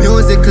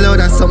 Music loud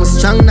and some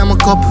strong in my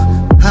cup.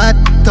 Heart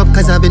up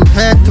cause I've been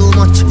hurt too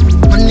much.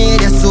 I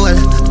need your soul,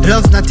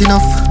 love's not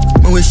enough.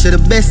 I wish you the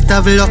best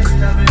of luck.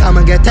 Come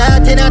and get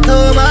hurt in a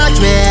too much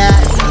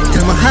ways.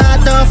 Till my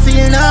heart don't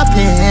feel no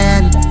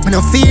pain. I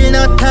don't feel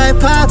no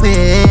type of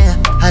way.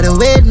 I don't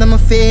wait, I'ma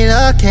feel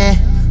okay.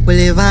 We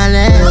live and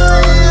learn.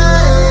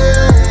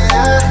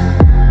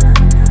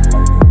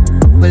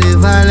 We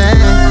live and learn.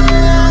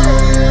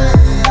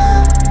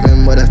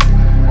 Remember that.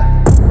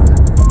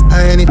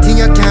 Anything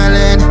you can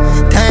learn,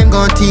 time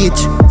gon'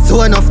 teach.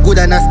 So enough good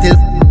and I still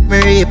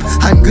me reap.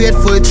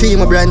 Ungrateful tree,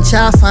 my branch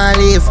off and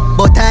leave.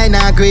 But I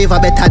not grieve, I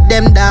better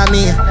them than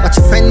me. But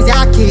your friends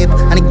ya keep,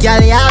 and the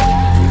girl ya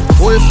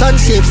wolf ton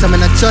shape, so me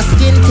not just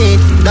skin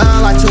teeth.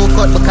 Don't watch you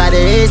cut because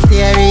the race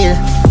stay real.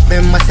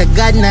 Remember say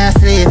God not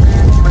sleep.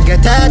 I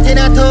get hurt in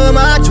a too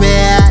much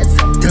ways.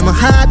 Till my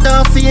heart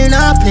don't feel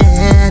no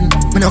pain.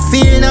 Me no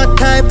feel no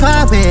type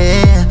of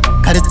way.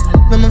 Cause it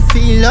make me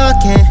feel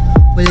okay.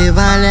 We live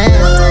and learn.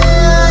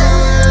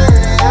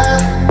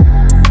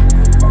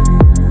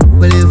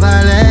 We live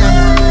and learn.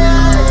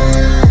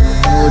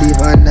 Don't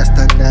even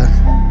understand that.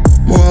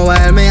 More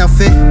while me a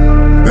fit.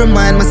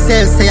 Remind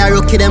myself say I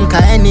rookie them.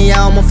 Cause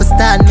anyhow I'm for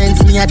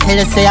statements. Me I tell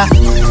you say I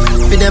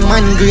feel them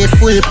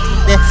ungrateful.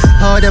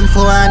 How them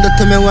for hand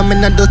to me when me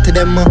not do to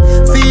them.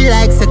 Feel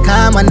like say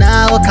come and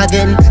now walk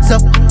again. So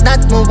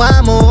that move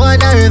on my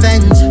own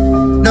revenge.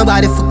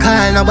 Nobody for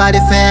call, nobody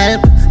for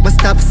help. But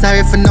stop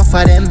sorry for enough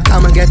of them.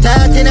 Come and get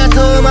hurt in a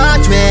too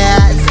much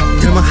ways.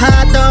 Till my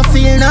heart don't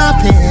feel no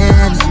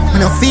pain. I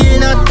don't feel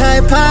no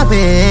type of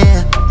way.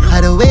 I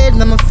don't wait,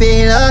 I'ma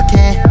feel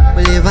okay.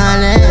 We live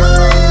and learn.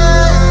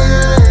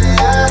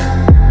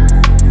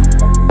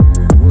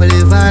 We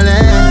live and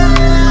learn.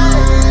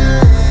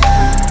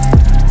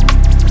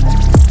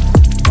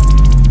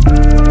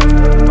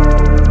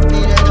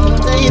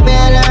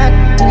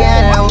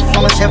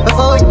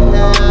 Before you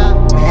know,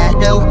 I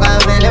don't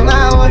have any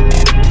more.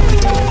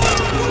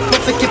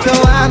 If you keep your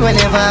warm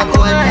whenever I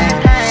go online.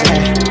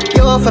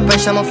 You offer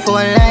pressure my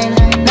phone line.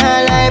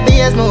 Now life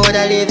be as more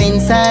that live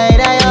inside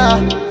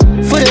of you.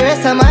 For the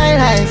rest of my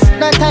life,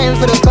 no time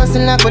for the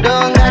cussing like we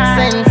don't got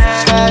sense.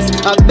 Cause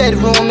a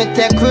bedroom me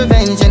take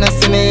revenge and I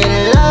see me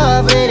in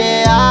love with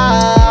it.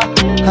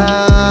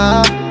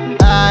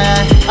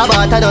 I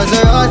bought a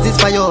dozen roses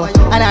for you,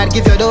 and I'd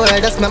give you the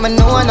world, just make me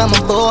know I'm a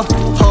bow.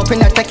 Hoping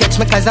that you catch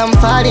me cause I'm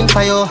falling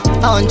for you.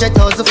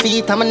 100,000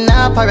 feet, I'm a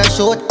nah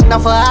parachute. Now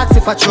for ask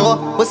if I throw,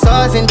 we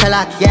saws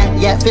interlock.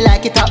 Yeah, feel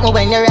like it up me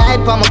when you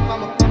ride for me.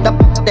 The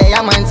day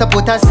a man so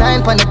put a sign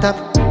on the top.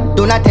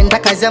 Do not enter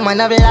cause your man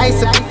have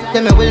license.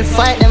 Then me will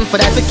fight them for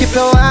that. We keep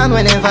you warm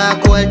whenever I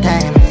cold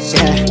time.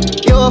 Yeah,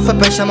 you offer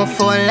pressure my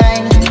phone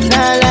line.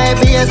 Now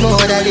life be as more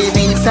that live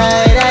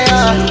inside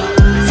of you.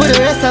 For the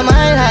rest of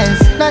my life,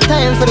 no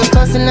time for the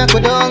cussing like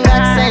we don't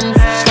got sense.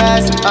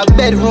 Cause a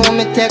bedroom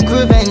me take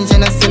revenge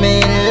and I see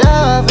me in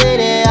love with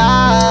it.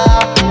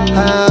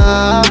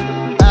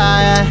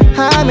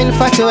 I'm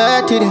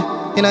infatuated.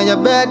 You know your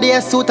birthday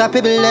suit up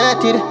people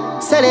related.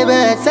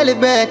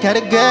 Celebrate, how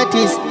the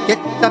greatest. Get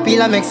the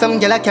pill and make some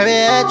girl carry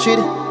hatred.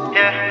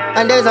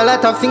 And there's a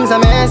lot of things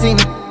amazing,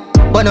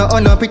 but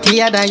no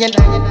prettier than you.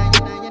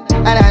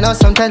 And I know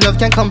sometimes love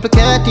can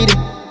complicate it.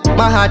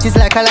 My heart is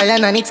like a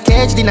lion and it's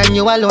caged in, and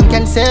you alone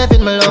can save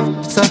it, my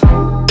love. So,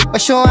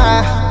 what you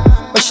want,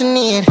 what you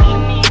need,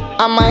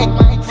 I might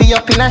feel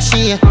up in a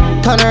shade.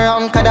 Turn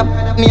around, cause that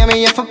near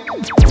me if I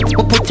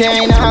put you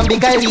in a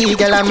bigger league.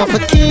 Girl, I'm for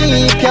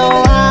keep you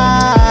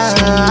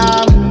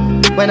warm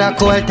when I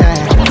cold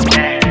time.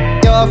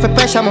 You for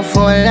pressure my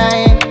phone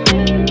line.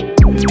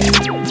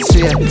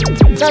 Straight.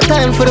 No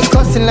time for the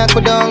cussing like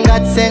we don't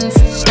got sense.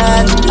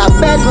 Cause a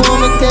bedroom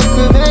we take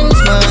revenge,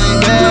 my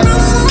girl.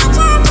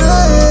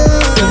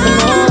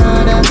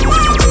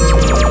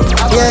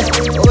 Yeah,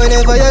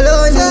 whenever you're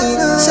lonely,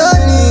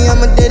 shortly, I'm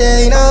a dead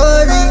in a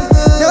hurry.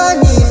 No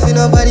need for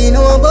nobody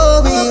know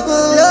about me.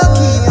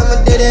 Lucky, I'm a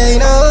dead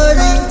in a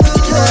hurry.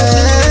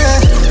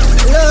 Yeah,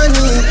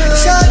 lonely,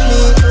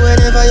 shortly,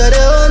 whenever you're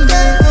the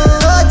only.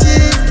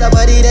 Logic, the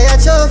body they are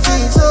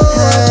trophy.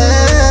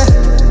 Yeah,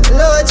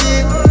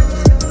 logic,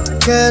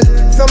 girl,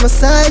 from a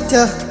side,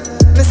 yeah.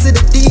 Me see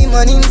the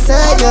demon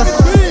inside, yeah.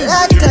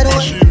 Like I don't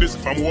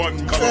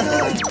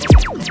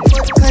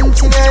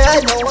continue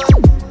right now.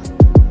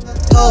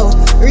 Oh,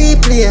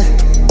 replay.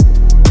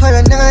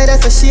 Paranoid,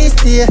 that's what she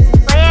stay.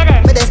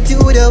 But the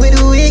studio with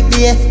the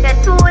weekday. They're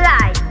too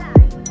light.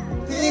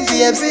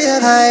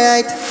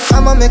 Alright,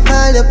 I'ma make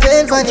all the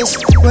pain vanish.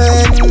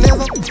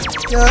 Whenever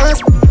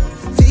just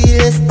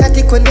feel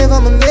static whenever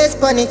my mates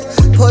panic.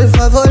 Pull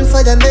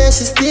for the man,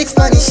 she speaks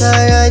Spanish.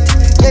 Alright,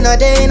 you know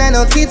they ain't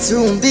no kids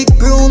room. Big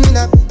broom in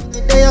a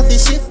day of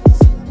his shift.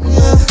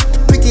 Yeah,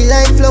 pretty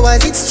like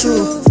flowers, it's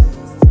true.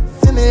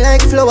 Feel me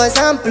like flowers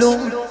and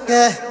bloom.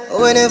 Yeah.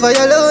 Whenever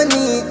you're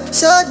lonely,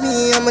 shout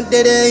me, I'm a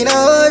dead in a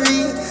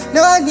hurry.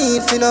 No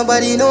need for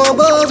nobody know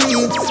about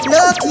me.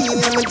 Lucky,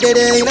 I'm a dead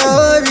in a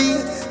hurry.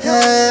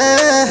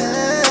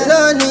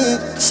 Lonely,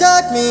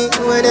 shout me,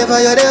 whenever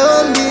you're the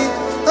hungry.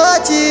 Oh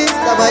jeez,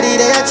 nobody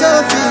there a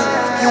trophy.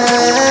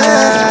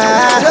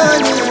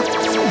 Lonely.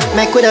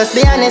 Make with us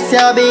be honest,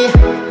 you be.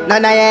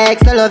 None of your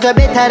ex no love you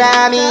better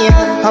than me.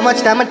 How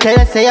much time I tell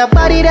you say your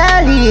body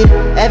that lead.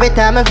 Every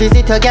time I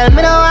visit your girl,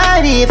 me know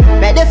I leave.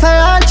 Make the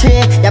front tree,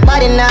 your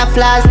body not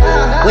flash.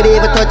 Would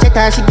even touch it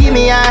and she give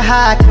me her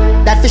heart.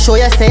 That for sure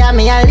you say I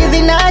me I live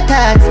in her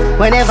thoughts.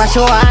 Whenever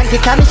she want to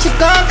tell me she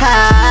gon'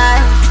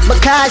 cry.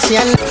 Because she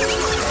and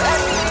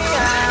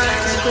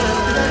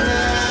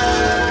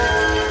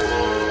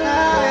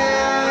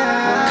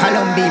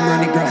Calum beam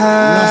on the ground,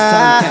 no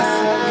sound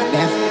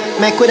test.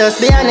 Make with us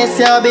be honest,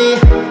 you be.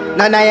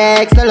 None of your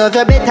ex no love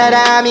you better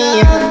than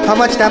me. How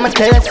much time I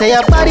tell you say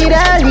your body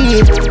that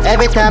lead.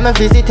 Every time I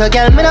visit your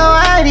girl, me know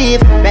I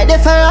leave. Make the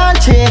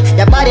front tree,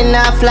 your body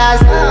not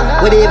flash.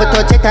 Would even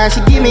touch it and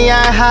she give me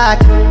her heart.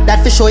 That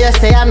for sure you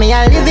say I me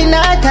I live in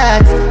her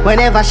thoughts.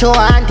 Whenever she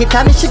want it,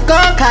 tell me she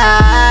gon'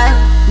 cry.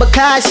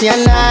 Because she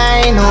and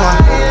I know.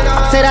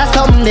 Say that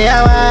someday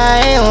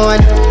I own.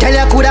 Tell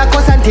you coulda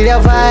cuss until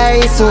your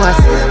voice was.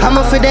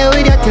 I'ma fi there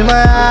with you till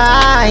my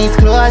eyes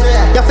close.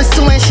 You fi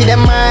soon when she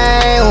dem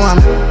my home.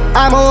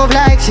 I move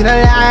like she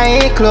don't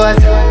like clothes.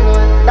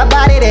 The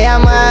body they are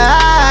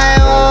my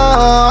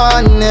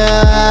own.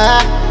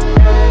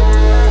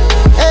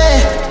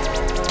 Hey,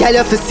 girl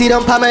you fi sit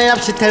down pa my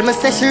lap. She tell me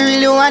say she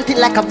really want it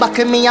like a back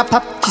of me a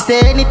pop. She say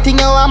anything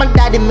you want my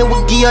daddy me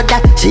will give you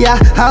that. She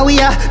how we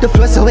are, the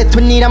flow so wet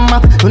we need a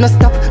map. Do not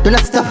stop, do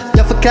not stop.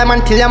 You fi climb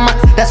until you max.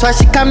 That's why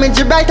she come in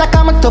brighter,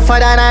 come tougher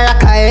than a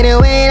rocker.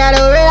 Anyway, not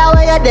the way that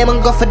way you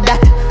dem go for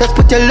that. Just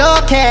put your low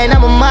can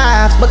on my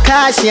marks.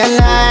 Because she and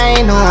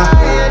I know.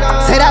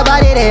 Say that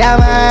body they are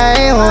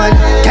my own.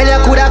 Tell you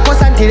coulda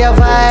cuss until your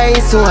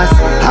voice was.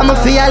 I'ma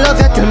feel I love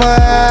you till my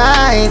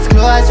eyes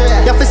close.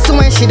 You fi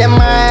soon when she dem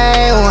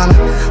my own.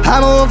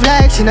 I move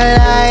like she don't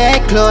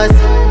like clothes.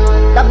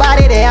 The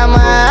body they are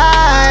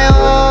my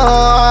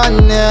own.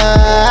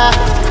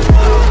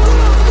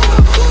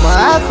 My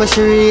heart for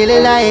she really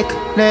like.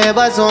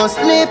 Never so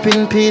sleep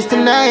in peace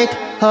tonight.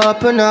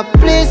 Open up,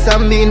 please,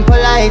 I'm being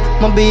polite.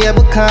 My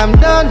baby calm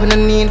down when I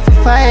need for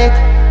fight.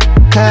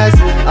 Cause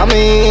I'm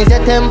easy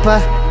temper.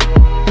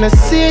 And I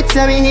see it,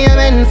 tell me here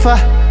meant for.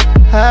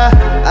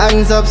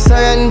 Hands up,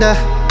 surrender.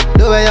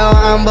 Do what you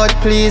want, but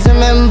please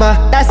remember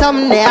that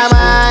someday I'm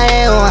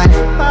my own.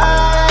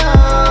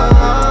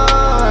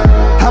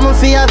 I'ma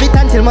feel it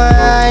until my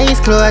eyes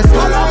close.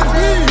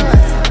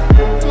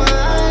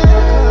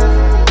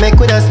 Make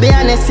with us be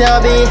honest, you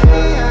be.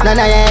 None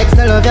of your ex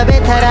no love you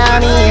better than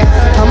me.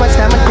 How much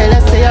time I tell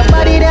you say your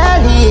body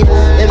that lead.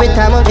 Every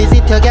time I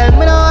visit your girl,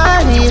 me know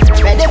I leave.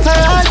 Ready for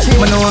all trip.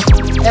 Me know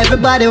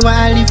everybody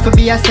want live for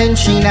be a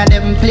century. Now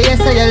them place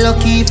so you're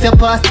lucky if you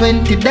pass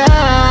 20 dark.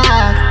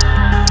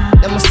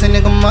 Them must send you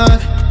go mad,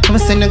 them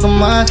must send you go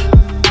mad.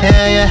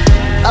 Yeah,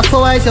 yeah.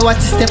 Otherwise you watch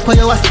a step or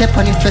you a step.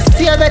 And if you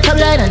see a better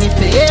blind and if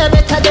you hear a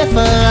better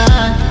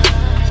different.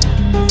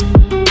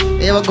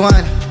 Here we go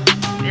on.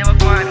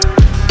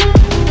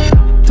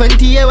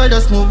 20 years we'll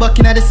just move back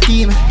in the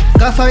scheme.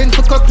 Got foreign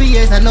for couple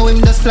years and now him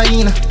just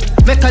flying.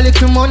 Make a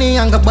little money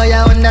and go buy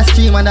a on the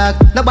stream and dog.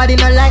 Nobody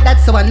not like that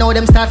so I know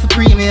them start for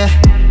premiere.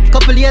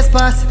 Couple years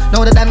pass,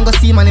 now the Dan go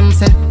see man him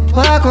say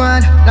walk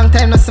on, long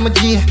time no see my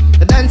G.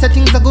 The dancer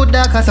things are good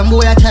dog cause some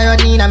boy a try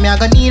run in. And me a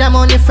go need a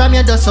money from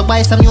you just so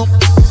buy some new.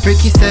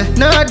 Freaky say,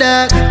 no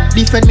dog,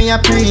 different me a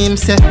pre-him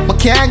say. But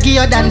can't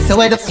give you dancer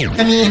where the f***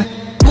 I mean.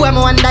 Who am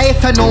I wonder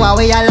if I know how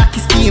way I lucky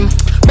scheme.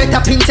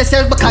 Better pinch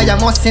yourself because you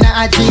must in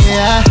a gym.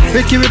 Yeah.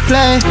 Ricky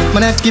reply,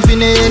 man not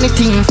giving you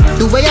anything.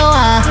 Do what you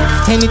want,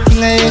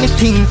 anything or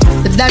anything.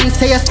 The dance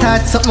say you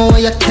start something where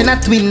you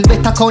cannot win.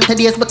 Better count the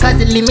days because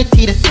it's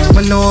limited.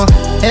 But no,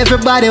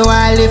 everybody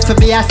want live to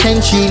be a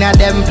century. Now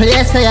them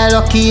place say you're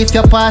lucky if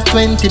you pass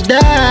 20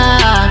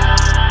 dark.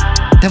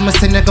 Them must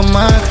send you go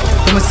mad,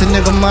 them must send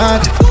you go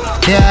mad.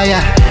 Yeah,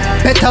 yeah.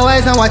 Better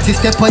wise and watch you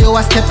step or you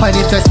a step. And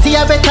if you see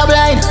a better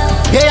blind,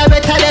 yeah, you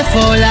better left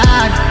for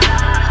lad.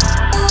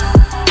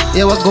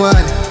 Yeah, what go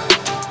on?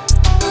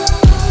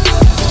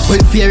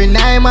 With fear in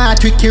my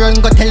heart, Ricky run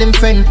go tell him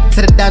friend.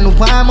 Say that Dan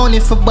want money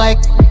for buy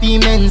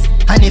payments.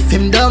 And if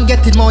him don't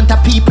get it, mount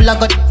of people I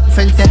got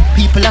friends. Said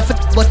people are for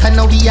but I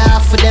know we are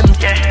for them.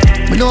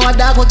 We know a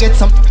dog will get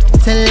some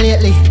sell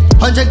lately.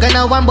 100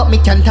 gonna one but me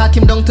can talk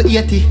him down to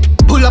 80.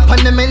 Pull up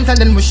on the men's and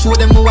then we show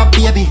them who a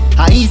baby.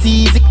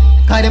 Easy,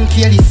 cause them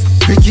careless.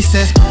 Ricky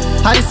say,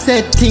 I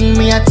said thing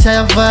me a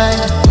try avoid.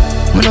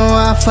 Me no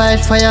want fight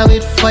fire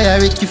with fire.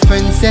 Ricky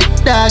friend said,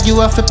 dog, you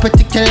have to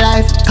protect your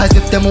life. Cause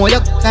if them all you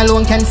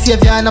alone can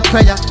save you on a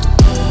prayer.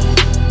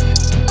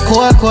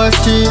 Cold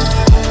street.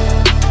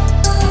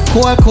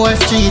 Cold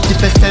street.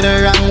 If you say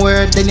the wrong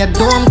word, then you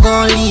don't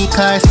go leak.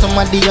 Or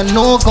somebody you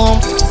know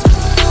come.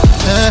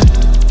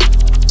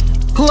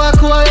 Cold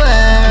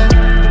word.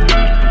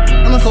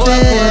 I'm a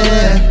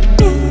fair.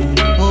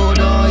 Oh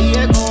no,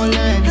 you gon'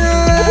 learn.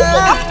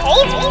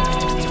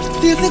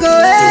 Feel to go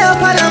way up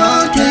on a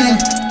mountain.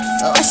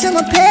 Wash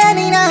my pain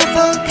in a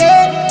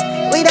fountain.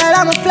 With all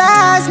of my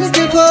flaws, me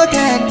still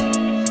potent.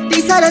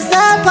 These are the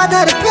sad part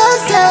of the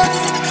process.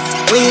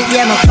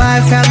 Yeah, I'm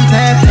far from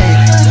perfect.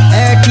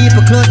 Hurt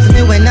people close to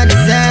me when I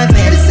deserve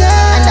it.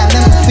 And that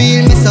make me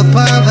feel me so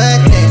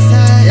perverted.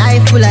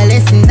 Life full of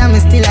lessons, I'm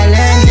still a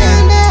learn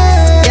them.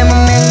 Yeah, I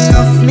make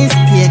enough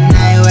mistake,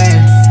 now well.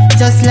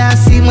 Just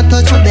last week, I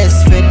touched my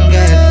best friend,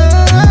 girl.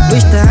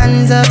 Wish the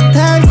hands of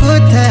time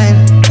could turn,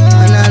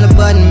 and all the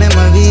bad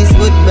memories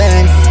would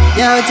burn.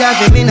 Yeah,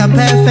 Javi, me not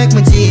perfect,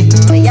 my G.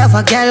 But you have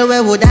a girl,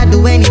 where would I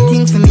do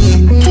anything for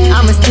me?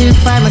 I'ma still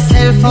find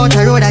myself out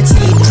the road I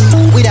cheat.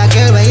 With a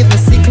girl where if I'm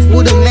sick,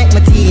 wouldn't make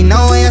my tea.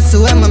 Now I see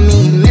what I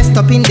mean, messed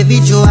up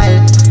individual.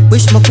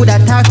 Wish me coulda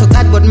talk to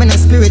God, but me not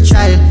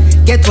spiritual.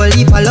 Get one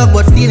leap of love,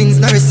 but feelings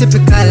not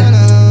reciprocal.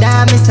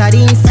 Damn, it's the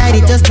inside,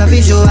 it just a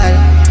visual.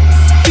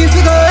 Feel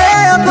to go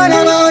way up on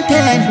a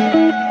mountain.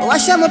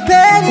 Wash my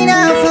pain in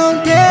a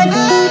fountain.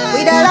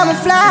 With all of my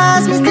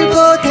flaws, me still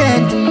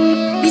potent.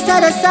 These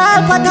are the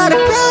sad part of the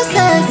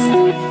process.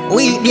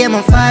 Yeah,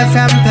 I'm far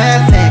from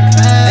perfect.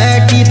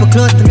 Hurt people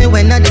close to me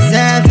when I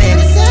deserve it.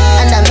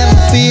 And that make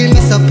me feel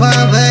me so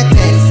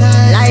perverted.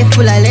 Life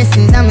full of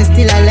lessons, I'm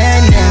still a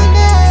learn them.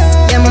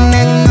 Yeah, I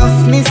make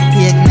enough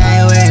mistake,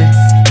 now well.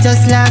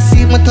 Just last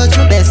week, I touched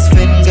my best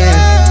friend, girl.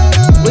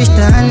 Wish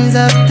the hands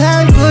of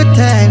time could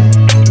turn,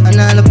 and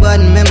all the bad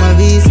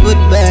memories would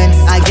burn.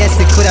 I guess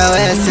it coulda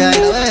worse,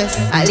 right?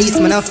 At least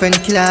my no friend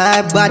kill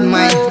a bad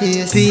mind.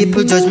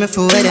 People judge me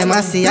for where them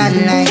I see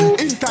online.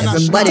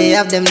 Everybody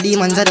have them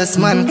demons, are just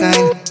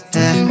mankind.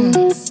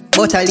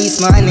 But at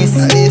least my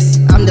honest.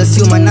 I'm just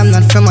human, I'm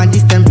not from a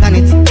distant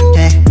planet.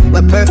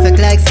 We're perfect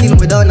like skin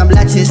without no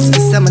blotches.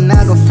 Someone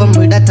I go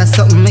fumble, that's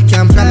something I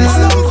can't promise.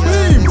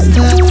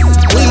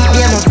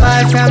 I'm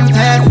far from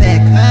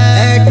perfect.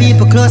 Hurt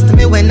people close to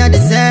me when I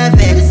deserve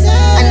it.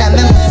 And that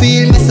make me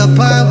feel me so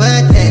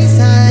perverted.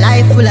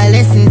 Life full of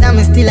lessons, I'm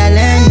still a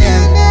learn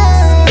them.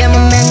 Yeah, I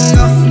make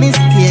enough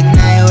mistake,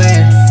 now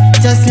well.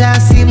 Just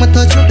last week, I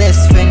touched my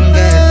best friend,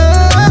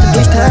 girl.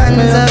 Wish the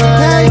hands of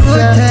time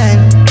could turn,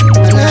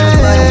 and all the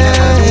bad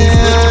memories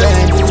would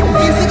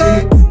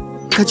burn.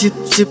 Cause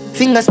drip,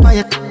 fingers by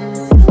your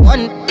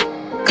one,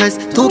 cause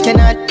two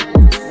cannot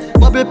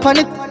bubble pon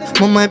it.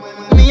 Mama,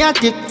 me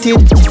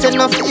addicted. She said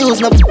no for use,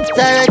 no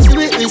direct, she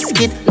will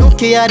risk it. No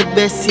care the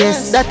best,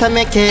 yes, that I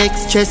make her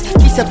stress.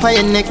 Kiss up on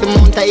your neck, the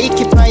mount I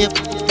keep on your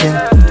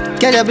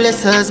Get your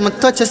blessings, my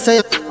touch you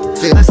say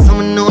as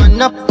someone know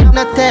enough,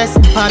 no test.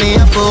 Honey,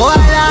 I'm for all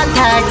I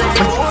like.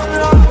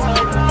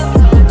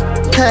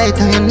 Tight,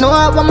 and you know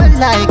I want my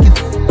like. If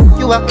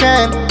you are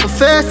crime, the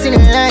first in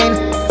line.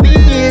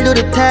 Me do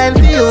the time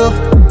for you,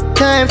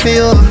 time for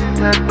you,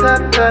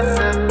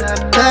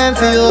 time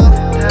for you,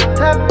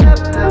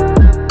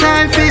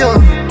 time for you,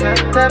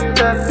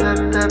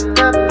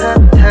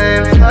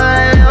 time for you.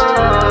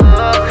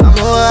 I'm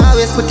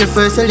always put you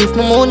first, you lift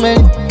my mood, man.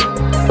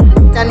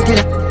 Until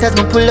I test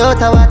me pull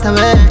out a water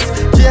works.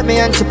 Drape me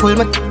and she pull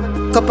my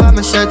cup on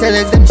my shirt, her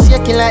legs them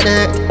shaking like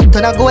that.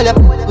 Turn a goal up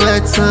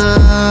words,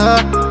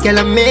 girl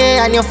I'm me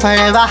and you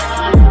forever.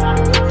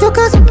 You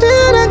cause me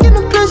pain and give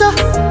me pleasure,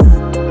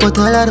 but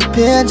all of the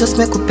pain just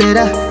make me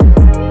better.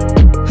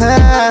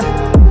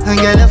 And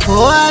girl you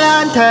fall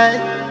and tight,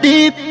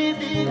 deep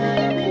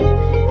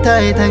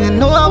tight, and you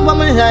know I'm what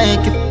me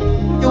like. If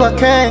you are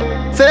crying,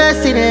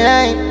 first in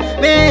line,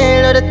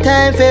 me all the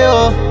time for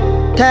you.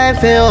 Time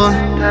for you,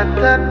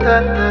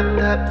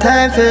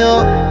 time for you,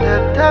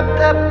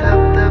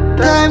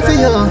 time for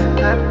you,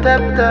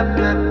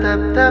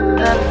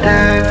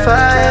 time for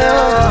you.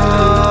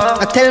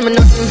 I tell me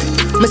nothing,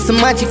 miss the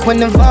magic when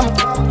they vomit.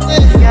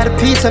 You're the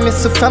piece I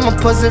miss from a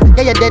puzzle.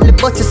 Yeah, you're deadly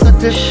but you're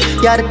subtle.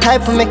 You're the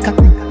type for make a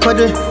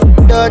cuddle.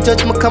 Don't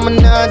judge me, come on,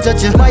 not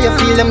judge you. Why you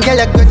feel them, girl,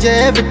 I grudge you.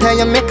 Every time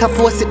you make a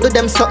post, it do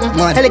them something.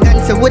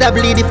 Elegance, you would have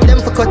bleed if them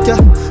for cut you.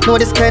 Know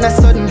this kind of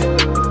sudden,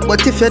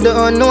 but if you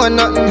don't know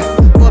nothing,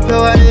 hope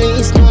you at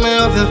least know me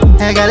love you.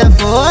 I got a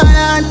fall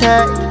and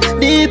tight,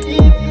 deep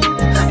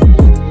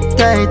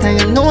tight, and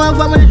you know I'm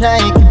what me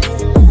like.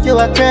 You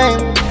are crying,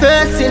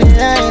 first in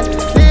line.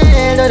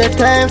 Me all the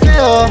time for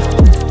you,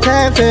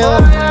 time for you.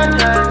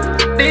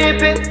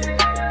 Deep in